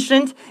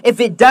sufficient if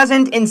it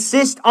doesn't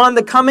insist on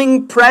the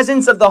coming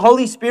presence of the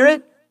Holy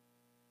Spirit,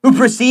 who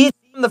proceeds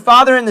from the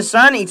Father and the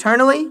Son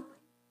eternally?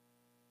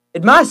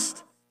 It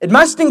must. It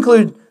must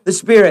include the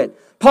Spirit.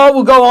 Paul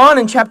will go on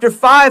in chapter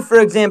 5, for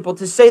example,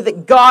 to say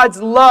that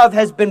God's love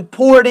has been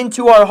poured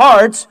into our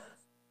hearts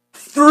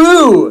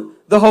through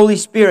the Holy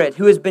Spirit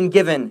who has been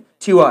given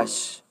to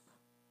us.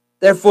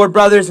 Therefore,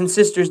 brothers and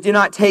sisters, do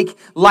not take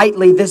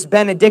lightly this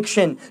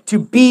benediction. To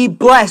be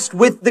blessed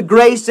with the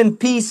grace and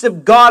peace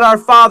of God our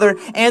Father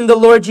and the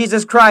Lord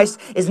Jesus Christ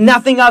is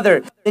nothing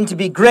other than to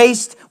be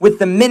graced with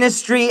the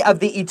ministry of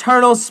the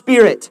eternal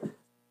Spirit,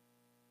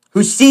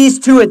 who sees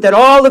to it that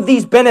all of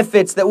these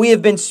benefits that we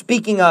have been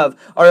speaking of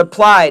are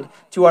applied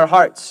to our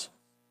hearts.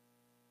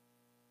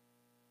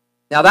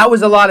 Now, that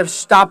was a lot of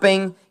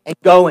stopping and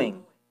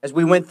going as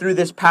we went through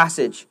this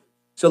passage.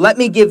 So let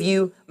me give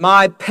you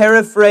my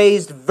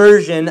paraphrased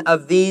version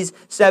of these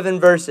 7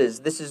 verses.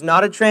 This is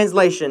not a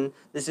translation.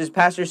 This is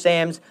Pastor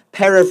Sam's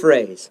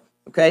paraphrase.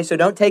 Okay, so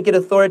don't take it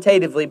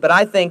authoritatively, but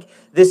I think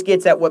this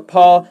gets at what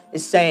Paul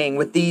is saying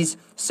with these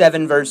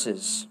 7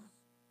 verses.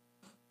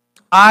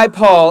 I,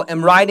 Paul,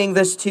 am writing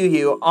this to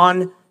you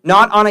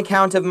not on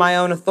account of my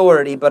own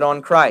authority, but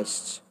on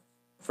Christ's.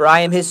 For I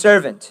am his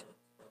servant.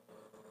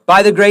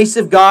 By the grace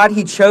of God,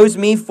 he chose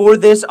me for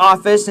this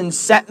office and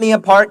set me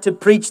apart to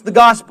preach the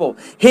gospel,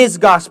 his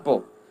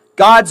gospel,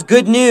 God's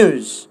good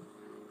news,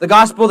 the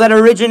gospel that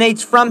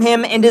originates from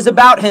him and is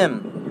about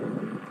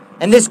him.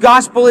 And this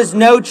gospel is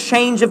no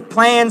change of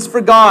plans for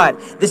God.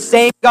 The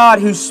same God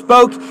who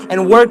spoke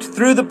and worked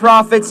through the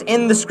prophets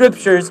in the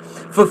scriptures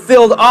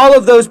fulfilled all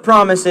of those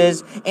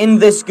promises in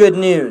this good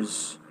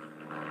news.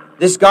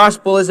 This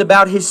gospel is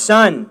about his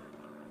Son,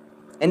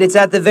 and it's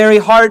at the very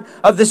heart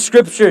of the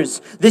scriptures.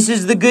 This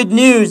is the good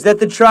news that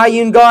the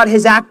triune God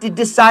has acted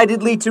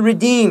decidedly to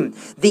redeem.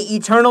 The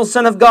eternal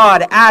Son of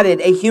God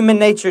added a human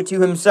nature to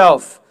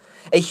himself,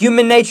 a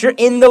human nature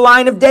in the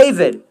line of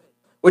David,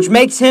 which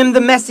makes him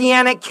the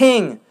messianic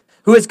king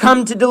who has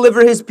come to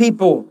deliver his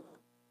people.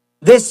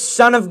 This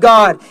Son of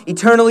God,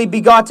 eternally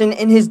begotten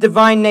in his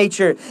divine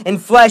nature,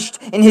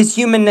 enfleshed in his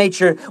human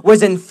nature,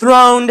 was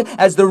enthroned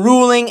as the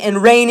ruling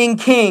and reigning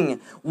king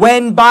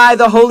when by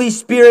the Holy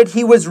Spirit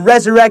he was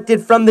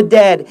resurrected from the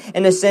dead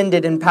and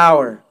ascended in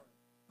power.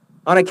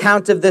 On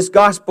account of this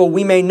gospel,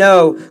 we may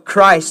know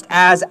Christ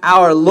as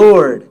our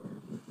Lord.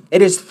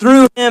 It is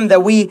through him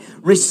that we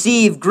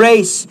receive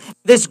grace.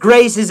 This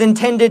grace is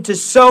intended to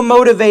so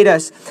motivate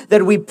us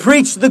that we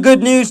preach the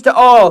good news to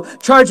all,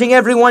 charging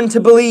everyone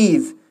to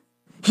believe.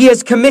 He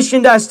has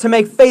commissioned us to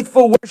make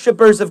faithful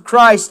worshipers of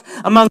Christ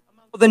among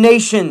all the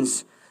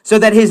nations, so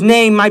that his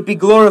name might be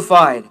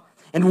glorified.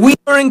 And we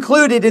are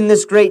included in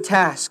this great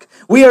task.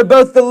 We are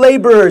both the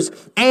laborers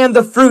and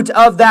the fruit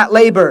of that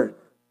labor.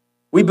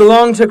 We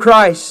belong to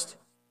Christ.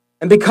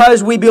 And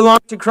because we belong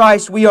to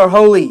Christ, we are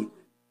holy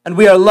and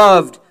we are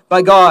loved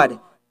by God,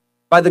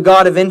 by the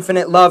God of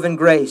infinite love and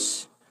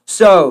grace.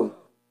 So,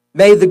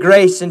 may the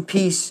grace and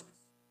peace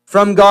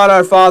from God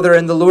our Father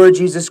and the Lord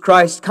Jesus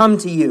Christ come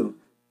to you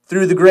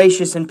through the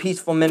gracious and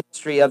peaceful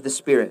ministry of the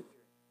Spirit.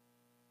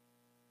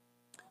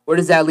 Where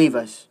does that leave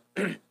us?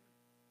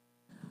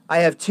 I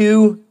have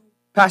two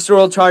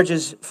pastoral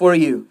charges for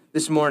you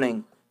this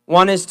morning.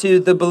 One is to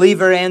the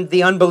believer and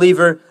the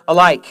unbeliever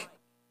alike,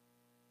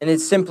 and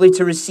it's simply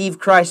to receive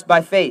Christ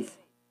by faith.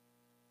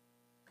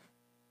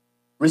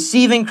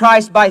 Receiving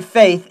Christ by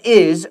faith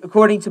is,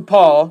 according to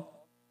Paul,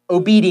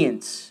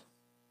 obedience.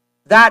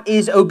 That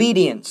is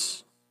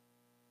obedience.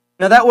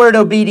 Now that word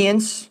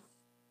obedience,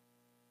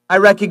 I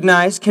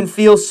recognize, can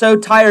feel so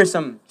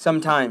tiresome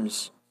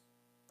sometimes,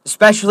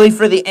 especially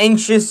for the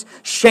anxious,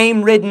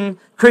 shame-ridden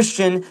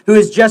Christian who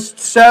is just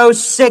so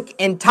sick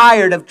and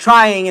tired of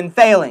trying and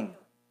failing.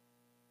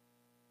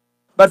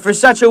 But for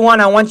such a one,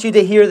 I want you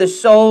to hear the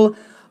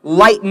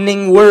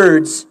soul-lightening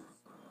words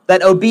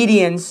that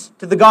obedience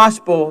to the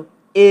gospel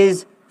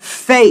is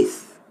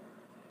faith.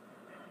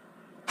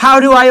 How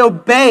do I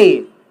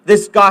obey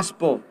this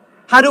gospel?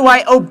 How do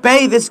I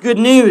obey this good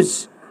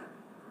news?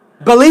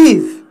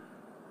 Believe.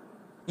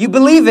 You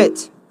believe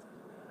it.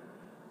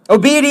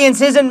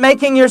 Obedience isn't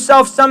making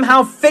yourself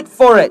somehow fit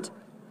for it.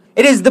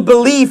 It is the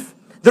belief,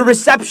 the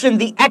reception,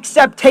 the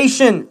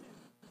acceptation,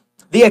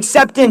 the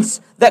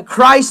acceptance that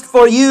Christ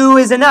for you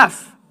is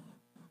enough.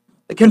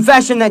 The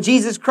confession that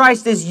Jesus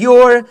Christ is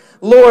your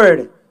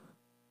Lord.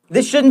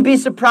 This shouldn't be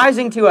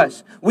surprising to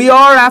us. We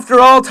are, after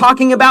all,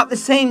 talking about the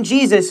same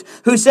Jesus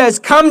who says,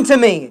 "Come to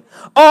me,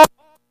 all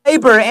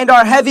labor and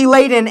are heavy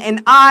laden,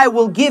 and I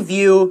will give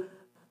you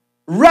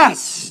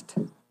rest.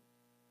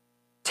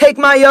 Take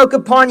my yoke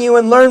upon you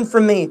and learn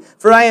from me,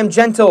 for I am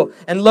gentle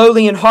and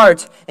lowly in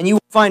heart, and you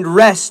will find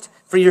rest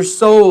for your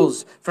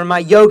souls. For my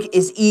yoke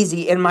is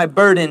easy and my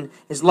burden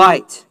is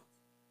light."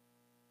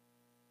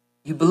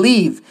 You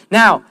believe.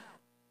 Now,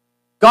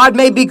 God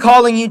may be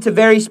calling you to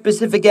very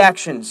specific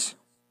actions,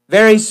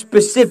 very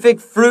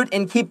specific fruit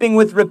in keeping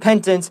with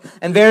repentance,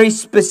 and very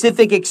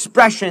specific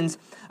expressions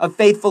of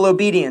faithful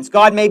obedience.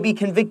 God may be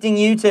convicting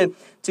you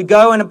to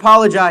go and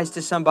apologize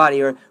to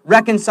somebody, or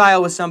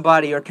reconcile with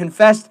somebody, or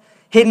confess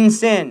hidden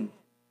sin.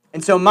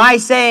 And so my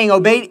saying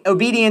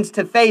obedience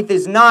to faith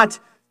is not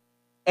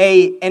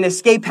an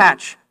escape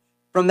hatch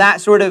from that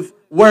sort of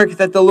work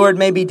that the Lord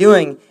may be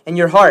doing in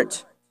your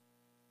heart.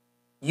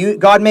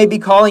 God may be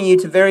calling you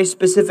to very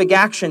specific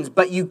actions,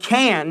 but you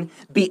can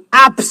be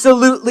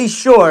absolutely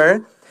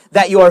sure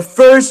that your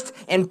first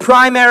and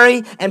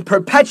primary and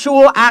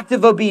perpetual act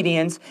of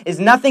obedience is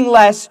nothing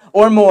less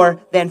or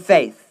more than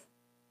faith.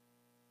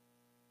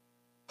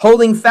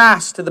 Holding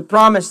fast to the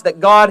promise that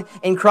God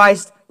in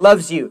Christ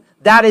loves you.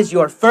 That is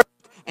your first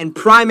and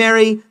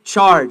primary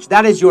charge.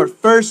 That is your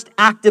first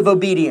act of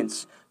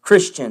obedience,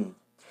 Christian.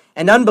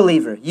 And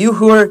unbeliever, you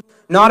who are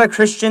not a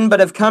Christian but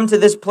have come to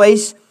this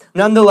place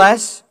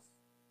nonetheless,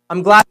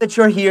 I'm glad that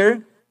you're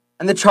here,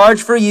 and the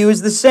charge for you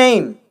is the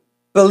same.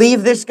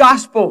 Believe this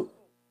gospel.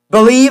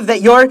 Believe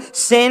that your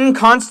sin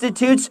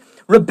constitutes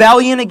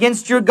rebellion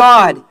against your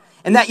God,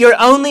 and that your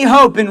only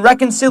hope in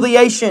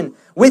reconciliation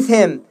with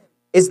Him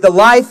is the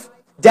life,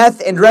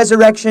 death, and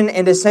resurrection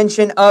and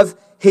ascension of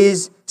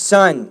His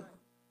Son.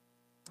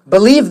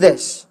 Believe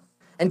this,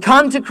 and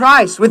come to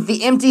Christ with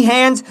the empty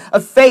hands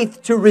of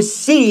faith to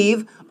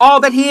receive all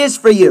that He is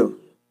for you.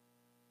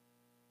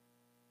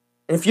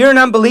 And if you're an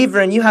unbeliever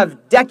and you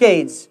have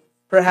decades,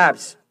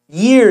 perhaps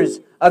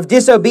years of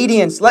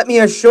disobedience, let me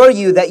assure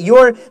you that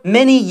your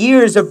many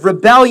years of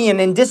rebellion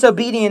and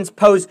disobedience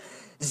pose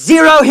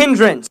zero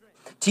hindrance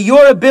to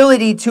your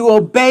ability to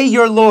obey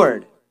your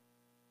Lord.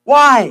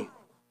 Why?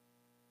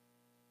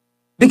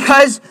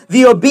 Because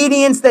the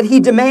obedience that he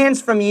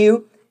demands from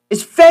you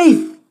is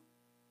faith.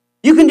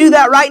 You can do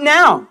that right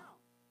now.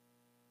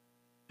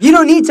 You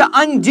don't need to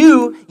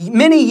undo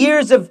many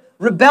years of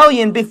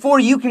rebellion before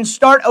you can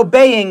start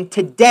obeying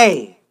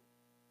today.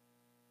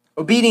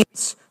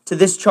 Obedience to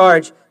this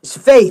charge is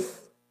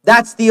faith.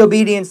 That's the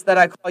obedience that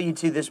I call you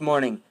to this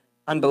morning,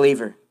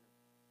 unbeliever.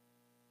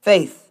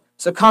 Faith.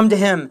 So come to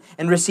him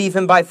and receive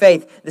him by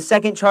faith. The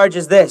second charge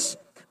is this: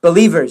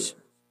 believers,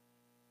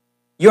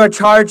 you are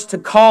charged to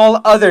call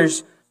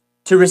others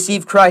to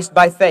receive Christ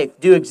by faith.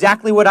 Do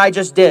exactly what I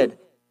just did.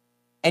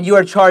 And you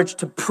are charged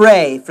to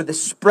pray for the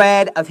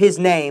spread of his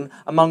name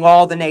among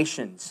all the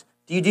nations.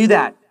 Do you do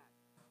that?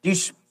 Do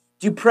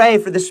you pray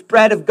for the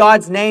spread of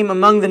God's name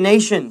among the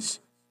nations?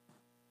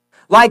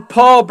 Like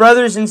Paul,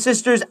 brothers and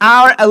sisters,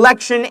 our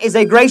election is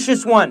a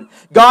gracious one.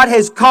 God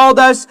has called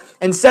us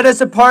and set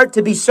us apart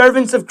to be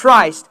servants of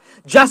Christ,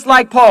 just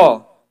like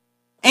Paul.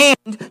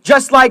 And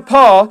just like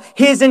Paul,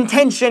 his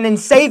intention in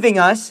saving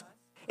us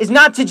is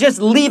not to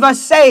just leave us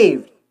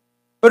saved,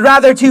 but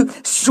rather to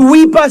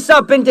sweep us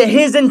up into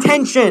his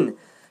intention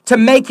to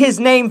make his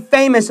name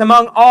famous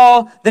among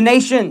all the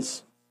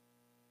nations.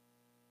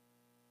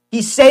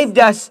 He saved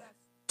us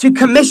to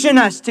commission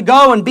us to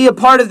go and be a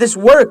part of this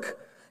work,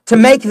 to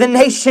make the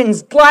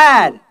nations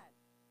glad.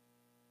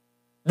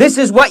 This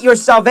is what your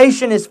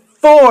salvation is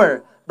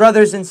for,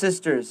 brothers and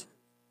sisters.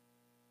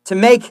 To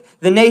make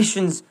the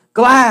nations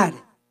glad.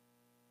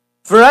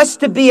 For us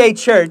to be a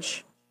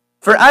church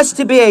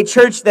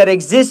that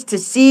exists to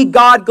see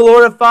God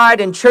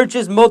glorified and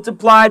churches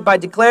multiplied by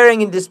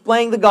declaring and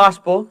displaying the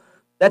gospel,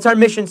 that's our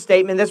mission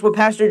statement. That's what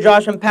Pastor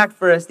Josh unpacked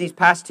for us these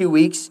past 2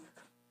 weeks.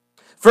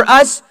 For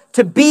us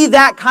to be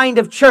that kind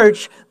of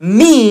church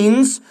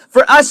means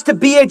for us to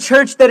be a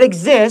church that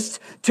exists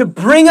to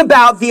bring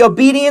about the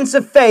obedience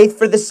of faith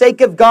for the sake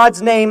of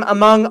God's name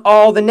among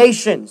all the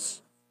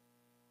nations.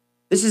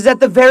 This is at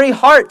the very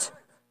heart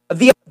of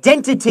the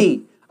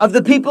identity of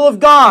the people of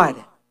God.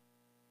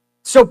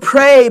 So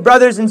pray,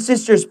 brothers and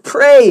sisters,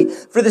 pray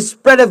for the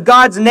spread of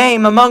God's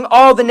name among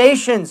all the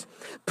nations.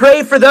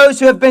 Pray for those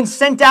who have been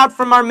sent out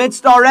from our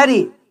midst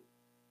already.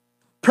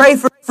 Pray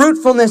for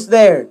fruitfulness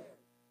there.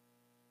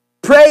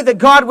 Pray that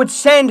God would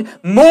send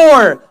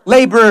more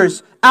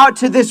laborers out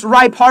to this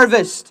ripe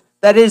harvest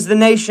that is the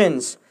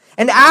nations.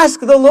 And ask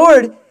the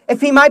Lord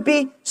if he might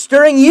be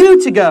stirring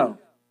you to go.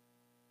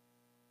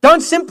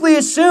 Don't simply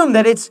assume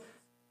that it's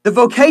the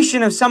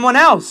vocation of someone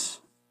else.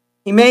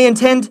 He may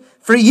intend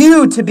for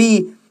you to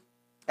be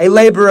a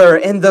laborer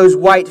in those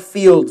white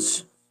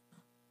fields.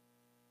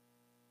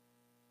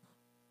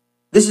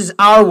 This is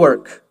our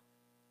work.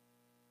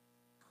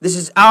 This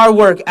is our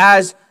work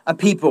as a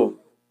people.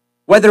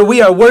 Whether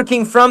we are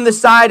working from the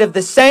side of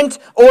the sent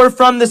or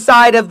from the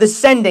side of the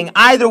sending,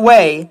 either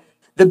way,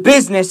 the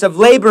business of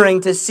laboring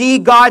to see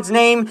God's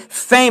name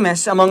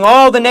famous among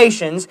all the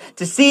nations,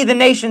 to see the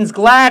nations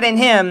glad in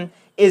him,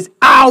 is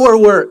our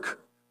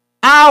work,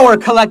 our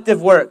collective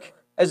work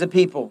as a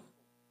people.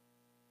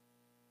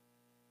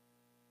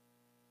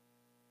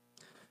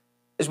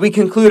 As we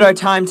conclude our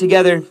time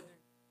together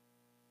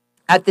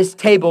at this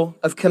table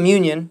of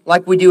communion,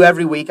 like we do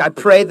every week, I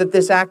pray that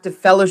this act of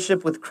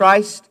fellowship with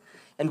Christ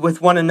and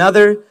with one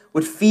another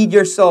would feed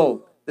your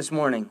soul this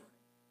morning.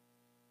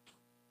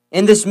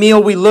 In this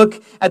meal, we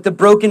look at the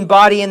broken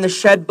body and the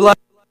shed blood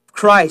of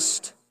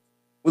Christ.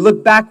 We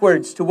look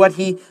backwards to what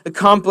he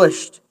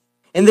accomplished.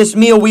 In this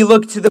meal, we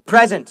look to the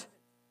present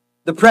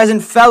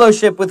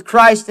fellowship with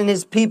Christ and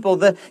his people,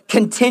 the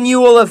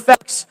continual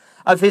effects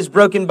of his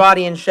broken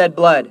body and shed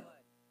blood.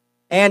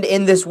 And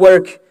in this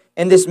work,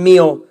 in this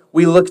meal,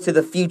 we look to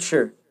the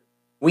future.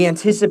 We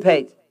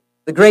anticipate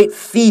the great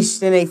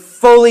feast in a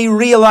fully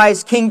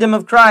realized kingdom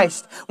of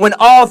Christ, when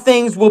all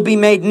things will be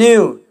made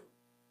new.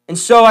 And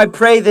so I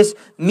pray this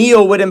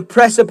meal would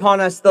impress upon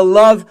us the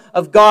love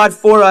of God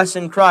for us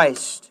in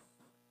Christ.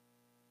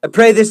 I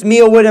pray this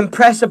meal would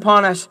impress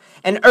upon us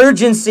an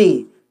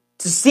urgency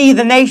to see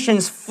the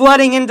nations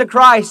flooding into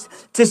Christ,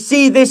 to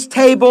see this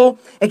table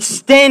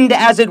extend,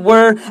 as it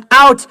were,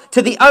 out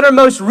to the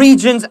uttermost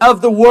regions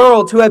of the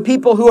world, to a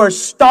people who are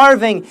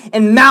starving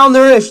and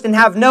malnourished and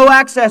have no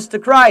access to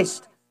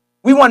Christ.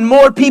 We want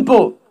more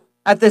people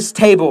at this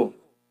table.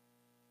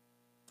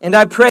 And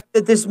I pray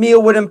that this meal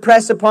would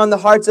impress upon the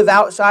hearts of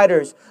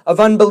outsiders,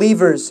 of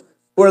unbelievers,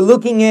 who are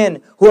looking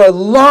in, who are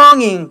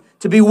longing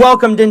to be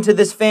welcomed into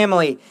this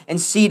family and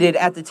seated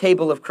at the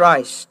table of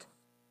Christ.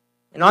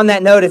 And on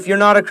that note, if you're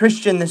not a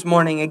Christian this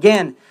morning,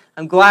 again,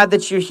 I'm glad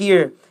that you're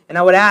here. And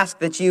I would ask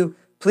that you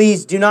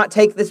please do not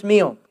take this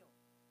meal.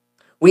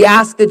 We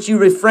ask that you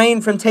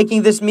refrain from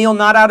taking this meal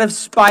not out of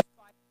spite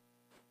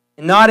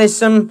and not as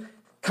some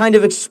kind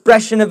of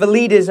expression of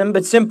elitism,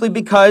 but simply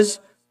because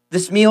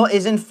this meal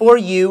isn't for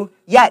you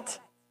yet.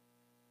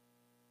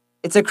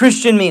 It's a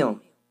Christian meal,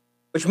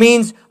 which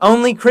means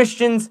only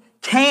Christians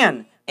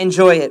can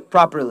enjoy it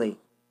properly.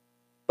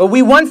 But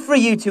we want for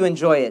you to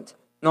enjoy it,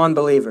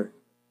 non-believer.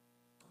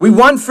 We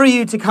want for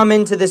you to come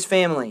into this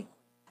family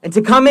And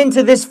to come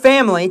into this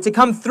family, to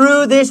come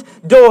through this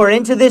door,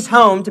 into this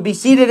home, to be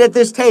seated at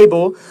this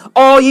table,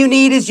 all you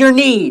need is your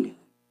need.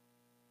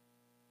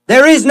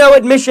 There is no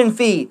admission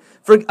fee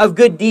of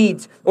good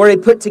deeds or a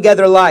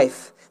put-together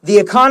life. The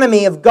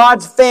economy of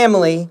God's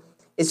family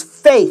is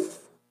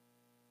faith.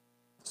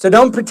 So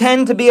don't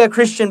pretend to be a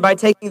Christian by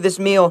taking this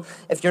meal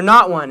if you're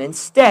not one.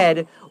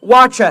 Instead,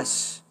 watch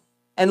us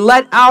and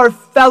let our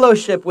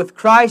fellowship with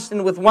Christ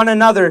and with one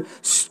another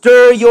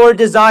stir your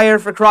desire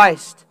for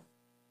Christ.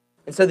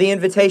 And so the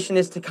invitation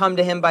is to come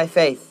to Him by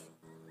faith.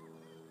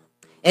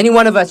 Any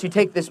one of us who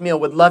take this meal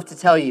would love to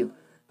tell you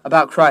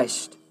about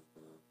Christ.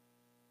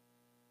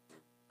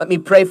 Let me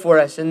pray for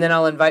us, and then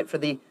I'll invite for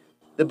the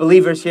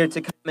believers here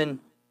to come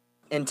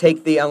and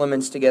take the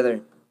elements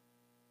together.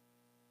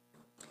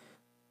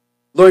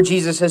 Lord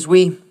Jesus, as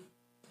we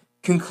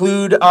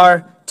conclude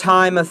our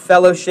time of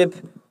fellowship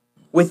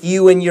with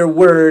you and your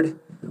word,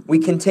 we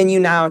continue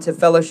now to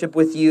fellowship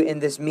with you in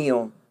this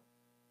meal.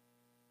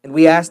 And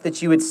we ask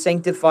that you would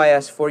sanctify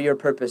us for your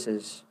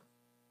purposes.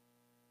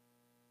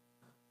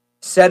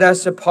 Set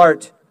us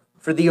apart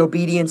for the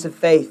obedience of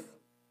faith,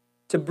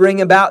 to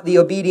bring about the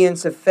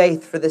obedience of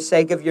faith for the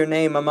sake of your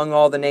name among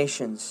all the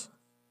nations.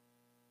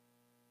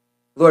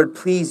 Lord,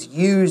 please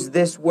use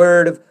this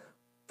word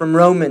from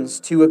Romans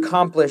to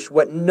accomplish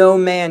what no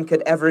man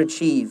could ever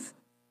achieve.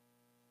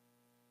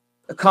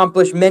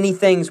 Accomplish many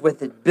things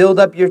with it. Build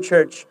up your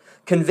church.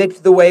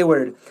 Convict the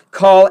wayward.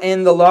 Call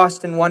in the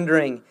lost and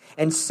wandering.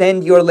 And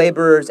send your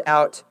laborers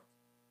out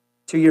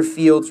to your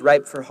fields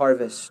ripe for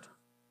harvest.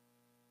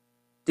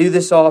 Do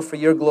this all for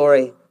your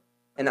glory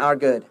and our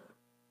good.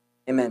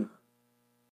 Amen.